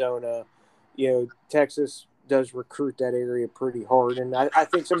Arizona. Texas does recruit that area pretty hard, and I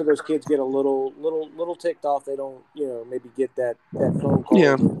think some of those kids get a little ticked off. They don't maybe get that phone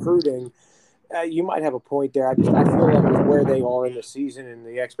call of recruiting. You might have a point there. I feel like with where they are in the season and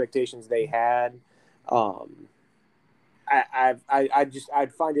the expectations they had. I'd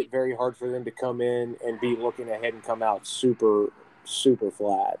find it very hard for them to come in and be looking ahead and come out super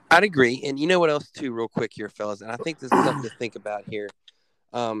flat. I'd agree. And you know what else too, real quick here, fellas, and I think this is something to think about here.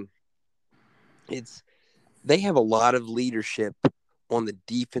 They have a lot of leadership on the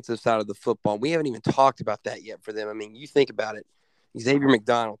defensive side of the football. We haven't even talked about that yet for them. I mean, you think about it. Xavier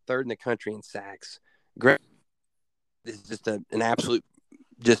McDonald, 3rd in the country in sacks. Greg is just an absolute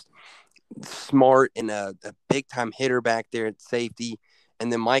just smart and a big-time hitter back there at safety.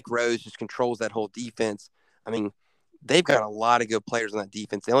 And then Mike Rose just controls that whole defense. I mean, they've got a lot of good players on that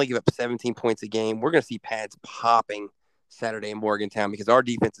defense. They only give up 17 points a game. We're going to see pads popping Saturday in Morgantown because our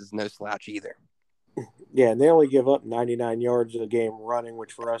defense is no slouch either. Yeah, and they only give up 99 yards a game running,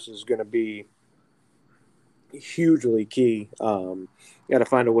 which for us is going to be hugely key. Got to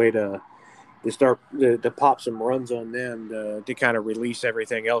find a way to start to pop some runs on them to kind of release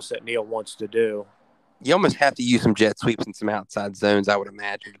everything else that Neil wants to do. You almost have to use some jet sweeps and some outside zones, I would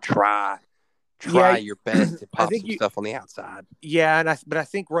imagine, to try your best to pop some stuff on the outside. Yeah, but I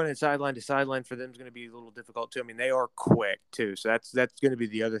think running sideline to sideline for them is going to be a little difficult too. I mean, they are quick too, so that's going to be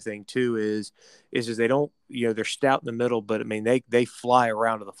the other thing too. Is they don't they're stout in the middle, but I mean they fly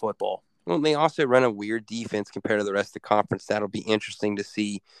around to the football, Well, they also run a weird defense compared to the rest of the conference. That'll be interesting to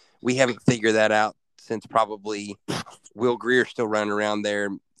see. We haven't figured that out since probably Will Greer still running around there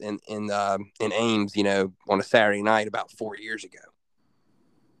in Ames, on a Saturday night about 4 years ago.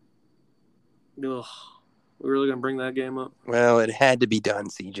 Ugh. We're really gonna bring that game up? Well, it had to be done,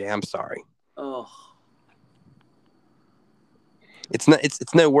 CJ. I'm sorry. Oh, It's not.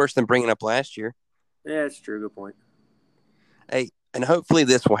 It's no worse than bringing up last year. yeah, it's true. Good point. Hey, and hopefully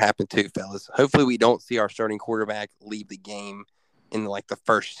this will happen too, fellas. Hopefully we don't see our starting quarterback leave the game in like the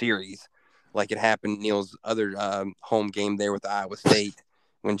first series, like it happened Neil's other home game there with Iowa State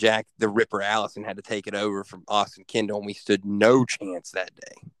when Jack the Ripper Allison had to take it over from Austin Kendall, and we stood no chance that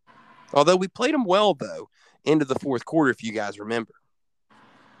day. Although we played them well though into the fourth quarter, if you guys remember.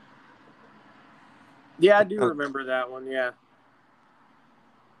 Yeah, I do remember that one. Yeah.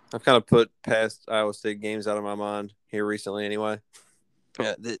 I've kind of put past Iowa State games out of my mind here recently, anyway.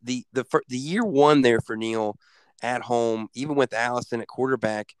 The year one there for Neil at home, even with Allison at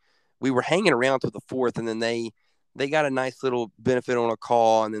quarterback, we were hanging around till the fourth, and then they got a nice little benefit on a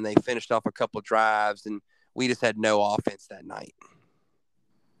call, and then they finished off a couple of drives, and we just had no offense that night.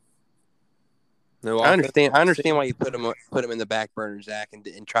 No, I understand why you put him in the back burner, Zach,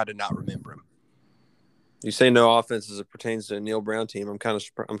 and try to not remember him. You say no offense as it pertains to a Neil Brown team. I'm kind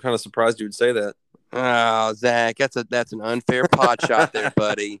of surprised you would say that. Oh, Zach, that's an unfair pot shot there,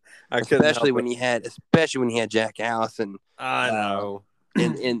 buddy. Especially when you had Jack Allison. I know.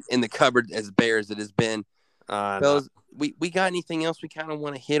 In the cupboard as bare as it has been. Fellas, we got anything else we kind of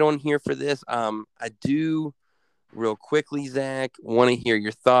want to hit on here for this? I do. Real quickly, Zach, want to hear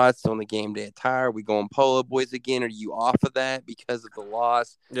your thoughts on the game day attire. Are we going Polo Boys again? Are you off of that because of the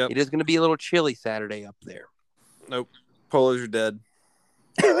loss? Yep. It is going to be a little chilly Saturday up there. Nope. Polos are dead.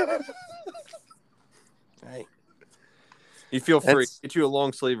 Hey. You feel free. Get you a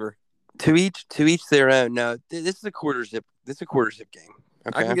long sleever. To each their own. No, this is a quarter zip. This is a quarter zip game.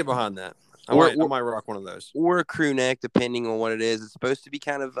 Okay? I can get behind that. I might rock one of those. Or a crew neck, depending on what it is. It's supposed to be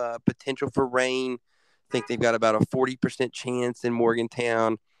kind of potential for rain. I think they've got about a 40% chance in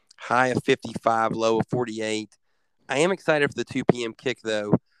Morgantown, high of 55, low of 48. I am excited for the 2 p.m. kick,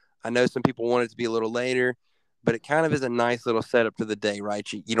 though. I know some people want it to be a little later, but it kind of is a nice little setup to the day, right?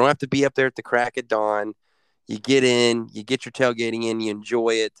 You don't have to be up there at the crack of dawn. You get in, you get your tailgating in, you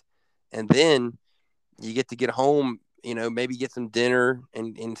enjoy it, and then you get to get home, maybe get some dinner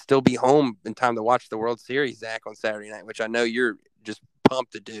and still be home in time to watch the World Series, Zach, on Saturday night, which I know you're just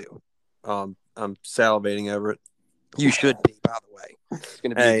pumped to do. I'm salivating over it. You should be, by the way. It's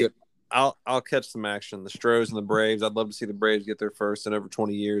going to be good. I'll catch some action. The Stros and the Braves. I'd love to see the Braves get their first in over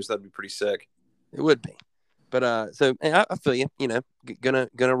 20 years. That'd be pretty sick. It would be. But so I feel you.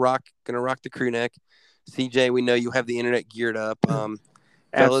 Gonna rock the crew neck. CJ, we know you have the internet geared up.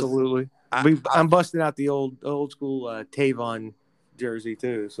 Absolutely. I'm busting out the old school Tavon jersey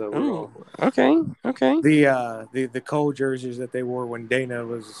too. So okay. The Cole jerseys that they wore when Dana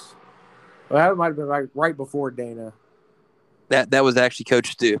was. Well, that might have been right before Dana. That was actually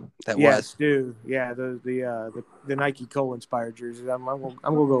Coach Stu. Stu. Yeah, the Nike Cole inspired jerseys. I'm gonna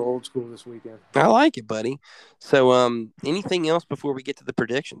go old school this weekend. I like it, buddy. So, anything else before we get to the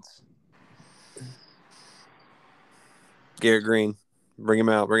predictions? Garrett Green, bring him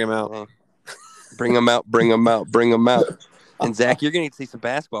out. Bring him out. And Zach, you're gonna get to see some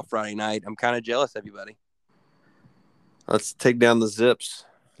basketball Friday night. I'm kind of jealous of you, buddy. Let's take down the zips.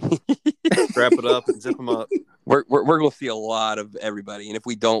 Wrap it up and zip them up. We're going to see a lot of everybody, and if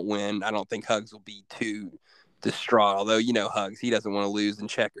we don't win, I don't think Hugs will be too distraught. Although Hugs, he doesn't want to lose in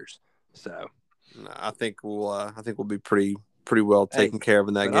checkers. So, no, I think we'll be pretty well taken care of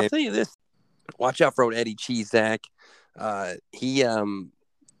in that game. I'll tell you this: watch out for old Eddie Cheese, Zach. He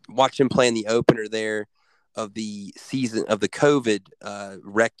watched him play in the opener there of the season of the COVID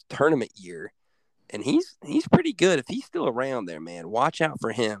wrecked tournament year. And he's pretty good. If he's still around there, man, watch out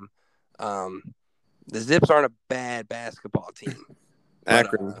for him. The Zips aren't a bad basketball team.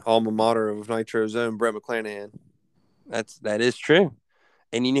 Akron, alma mater of Nitro Zone, Brett McClanahan. That is true.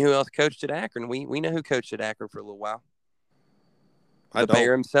 And you know who else coached at Akron? We know who coached at Akron for a little while. The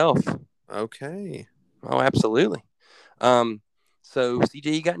Bear himself. Okay. Oh, absolutely. So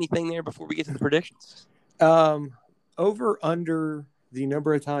CJ, you got anything there before we get to the predictions? Over under the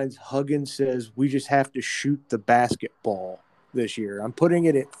number of times Huggins says we just have to shoot the basketball this year. I'm putting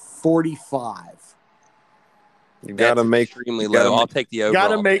it at 45. You got to make extremely low. I'll take the over. Got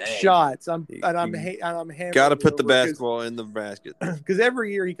to make shots. I'm hammering. Got to put the basketball in the basket. Because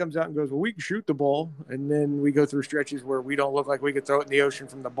every year he comes out and goes, "Well, we can shoot the ball," and then we go through stretches where we don't look like we could throw it in the ocean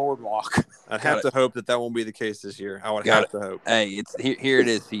from the boardwalk. I'd have to hope that won't be the case this year. I would have to hope. Hey, here it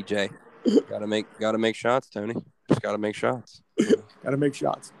is, CJ. Gotta make shots, Tony. Just gotta make shots. Got to make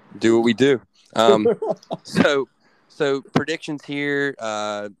shots. Do what we do. So predictions here.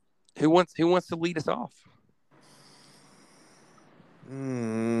 Who wants to lead us off?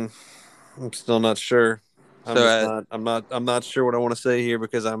 I'm still not sure. I'm not sure what I want to say here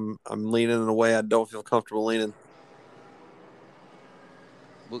because I'm leaning in a way I don't feel comfortable leaning.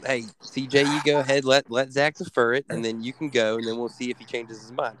 Well, hey, CJ, you go ahead. Let Zach defer it, and then you can go, and then we'll see if he changes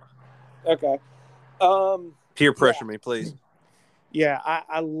his mind. Okay. Peer pressure me, please. Yeah,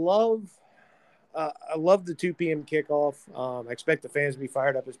 I love the 2 p.m. kickoff. I expect the fans to be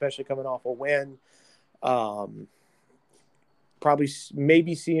fired up, especially coming off a win. Probably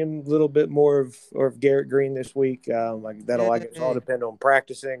maybe see him a little bit more of Garrett Green this week. That'll I guess all depend on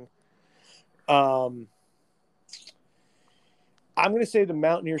practicing. I'm going to say the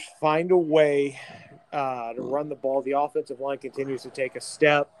Mountaineers find a way to run the ball. The offensive line continues to take a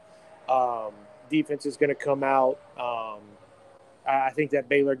step. Defense is going to come out. I think that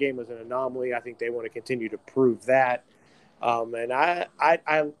Baylor game was an anomaly. I think they want to continue to prove that. And I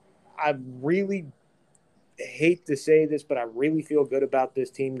really hate to say this, but I really feel good about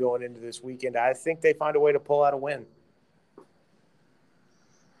this team going into this weekend. I think they find a way to pull out a win.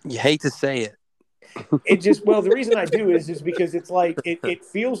 You hate to say it. The reason I do is because it's like it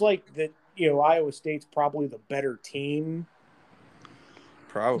feels like that, Iowa State's probably the better team.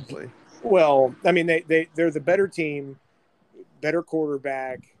 Probably. Well, I mean they're the better team, better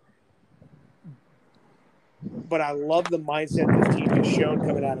quarterback. But I love the mindset this team has shown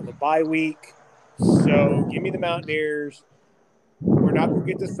coming out of the bye week. So give me the Mountaineers. We're not going to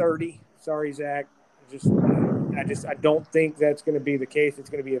get to 30. Sorry, Zach. I don't think that's going to be the case. It's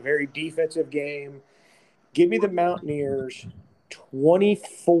going to be a very defensive game. Give me the Mountaineers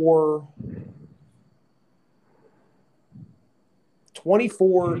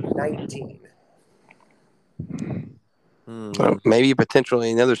 24-19. Maybe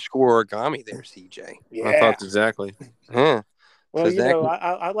potentially another score origami there, CJ. Yeah. My thoughts exactly. Yeah. Well, So Zach,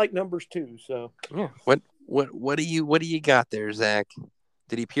 I like numbers too. So yeah. What do you got there, Zach?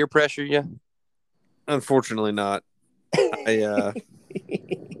 Did he peer pressure you? Unfortunately, not. I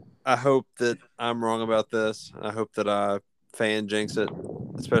hope that I'm wrong about this. I hope that I fan jinx it,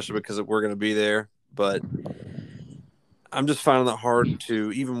 especially because we're going to be there. But I'm just finding it hard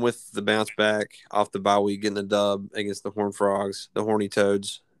to, even with the bounce back off the bye week, getting the dub against the Horned Frogs, the Horny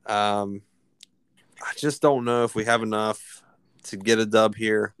Toads. I just don't know if we have enough to get a dub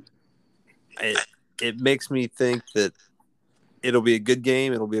here. It makes me think that it'll be a good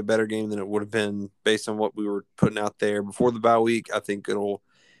game. It'll be a better game than it would have been based on what we were putting out there before the bye week. I think it'll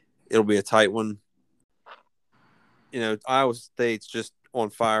be a tight one. Iowa State's just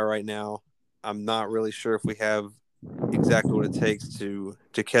on fire right now. I'm not really sure if we have exactly what it takes to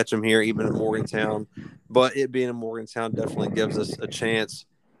catch them here, even in Morgantown. But it being in Morgantown definitely gives us a chance.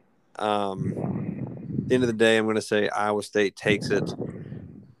 At the end of the day, I'm going to say Iowa State takes it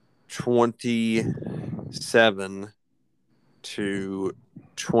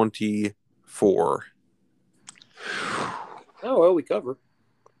 27-24. oh well, we cover.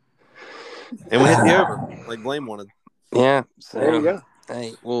 And we hit the over, like Blame wanted. Yeah. So, there you go.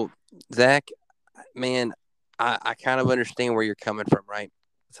 Hey, well, Zach, man, I kind of understand where you're coming from, right?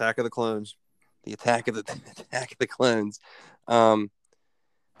 Attack of the Clones. The attack of the clones. Oh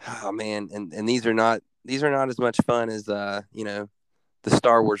man, and these are not as much fun as the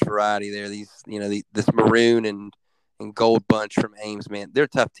Star Wars variety there. These this maroon and gold bunch from Ames, man, they're a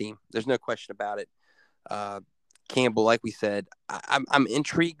tough team. There's no question about it. Campbell, like we said, I'm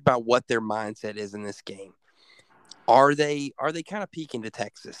intrigued by what their mindset is in this game. Are they kind of peeking to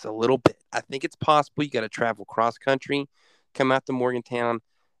Texas a little bit? I think it's possible. You got to travel cross country, come out to Morgantown.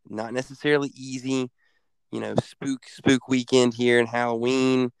 Not necessarily easy, spook weekend here and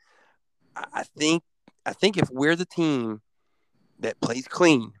Halloween. I think if we're the team that plays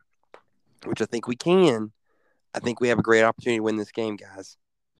clean, which I think we can, I think we have a great opportunity to win this game, guys.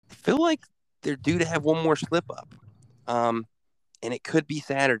 I feel like they're due to have one more slip up, and it could be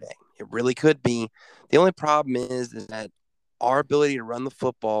Saturday. It really could be. The only problem is that our ability to run the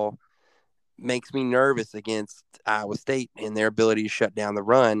football makes me nervous against Iowa State and their ability to shut down the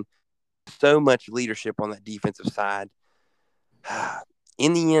run. So much leadership on that defensive side.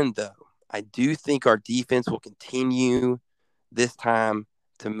 In the end, though, I do think our defense will continue this time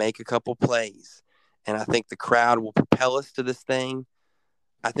to make a couple plays. And I think the crowd will propel us to this thing.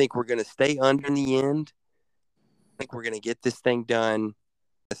 I think we're going to stay under in the end. I think we're going to get this thing done.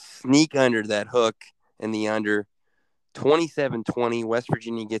 Sneak under that hook in the under. 27-20, West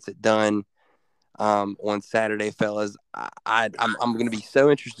Virginia gets it done. on Saturday, fellas. I'm going to be so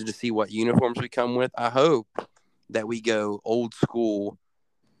interested to see what uniforms we come with. I hope that we go old school,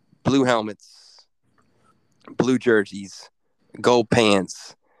 blue helmets, blue jerseys, gold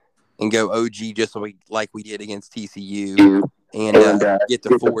pants, and go OG just like we did against TCU, and get the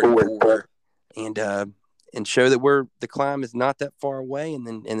 4-4 and show that the climb is not that far away, and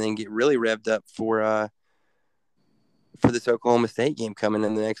then get really revved up for this Oklahoma State game coming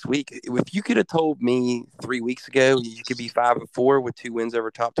in the next week. If you could have told me 3 weeks ago you could be 5-4 with 2 wins over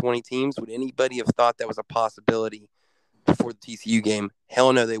top 20 teams, would anybody have thought that was a possibility before the TCU game?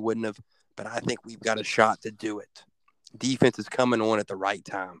 Hell no, they wouldn't have. But I think we've got a shot to do it. Defense is coming on at the right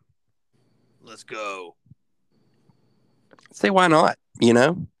time. Let's go. Say why not?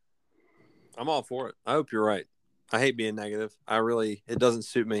 I'm all for it. I hope you're right. I hate being negative. It doesn't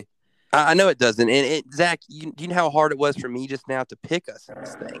suit me. I know it doesn't. And Zach, you know how hard it was for me just now to pick us in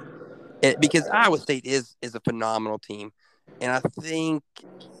this thing, because Iowa State is a phenomenal team, and I think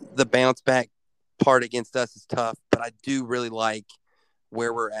the bounce back part against us is tough. But I do really like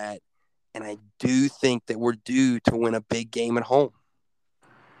where we're at, and I do think that we're due to win a big game at home.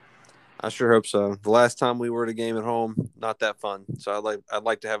 I sure hope so. The last time we were at a game at home, not that fun. So I'd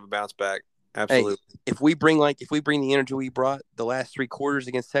like to have a bounce back. Absolutely. Hey, if we bring the energy we brought the last 3 quarters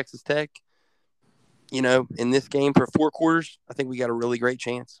against Texas Tech, in this game for 4 quarters, I think we got a really great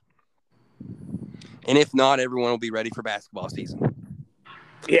chance. And if not, everyone will be ready for basketball season.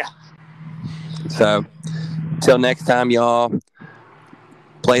 Yeah. So, till next time, y'all,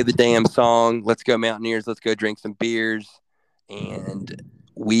 play the damn song. Let's go Mountaineers. Let's go drink some beers. And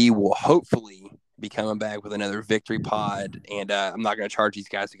we will hopefully be coming back with another victory pod. And I'm not going to charge these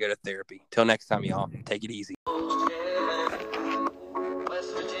guys to go to therapy. Till next time, y'all, take it easy.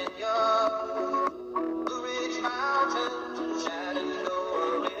 West Virginia.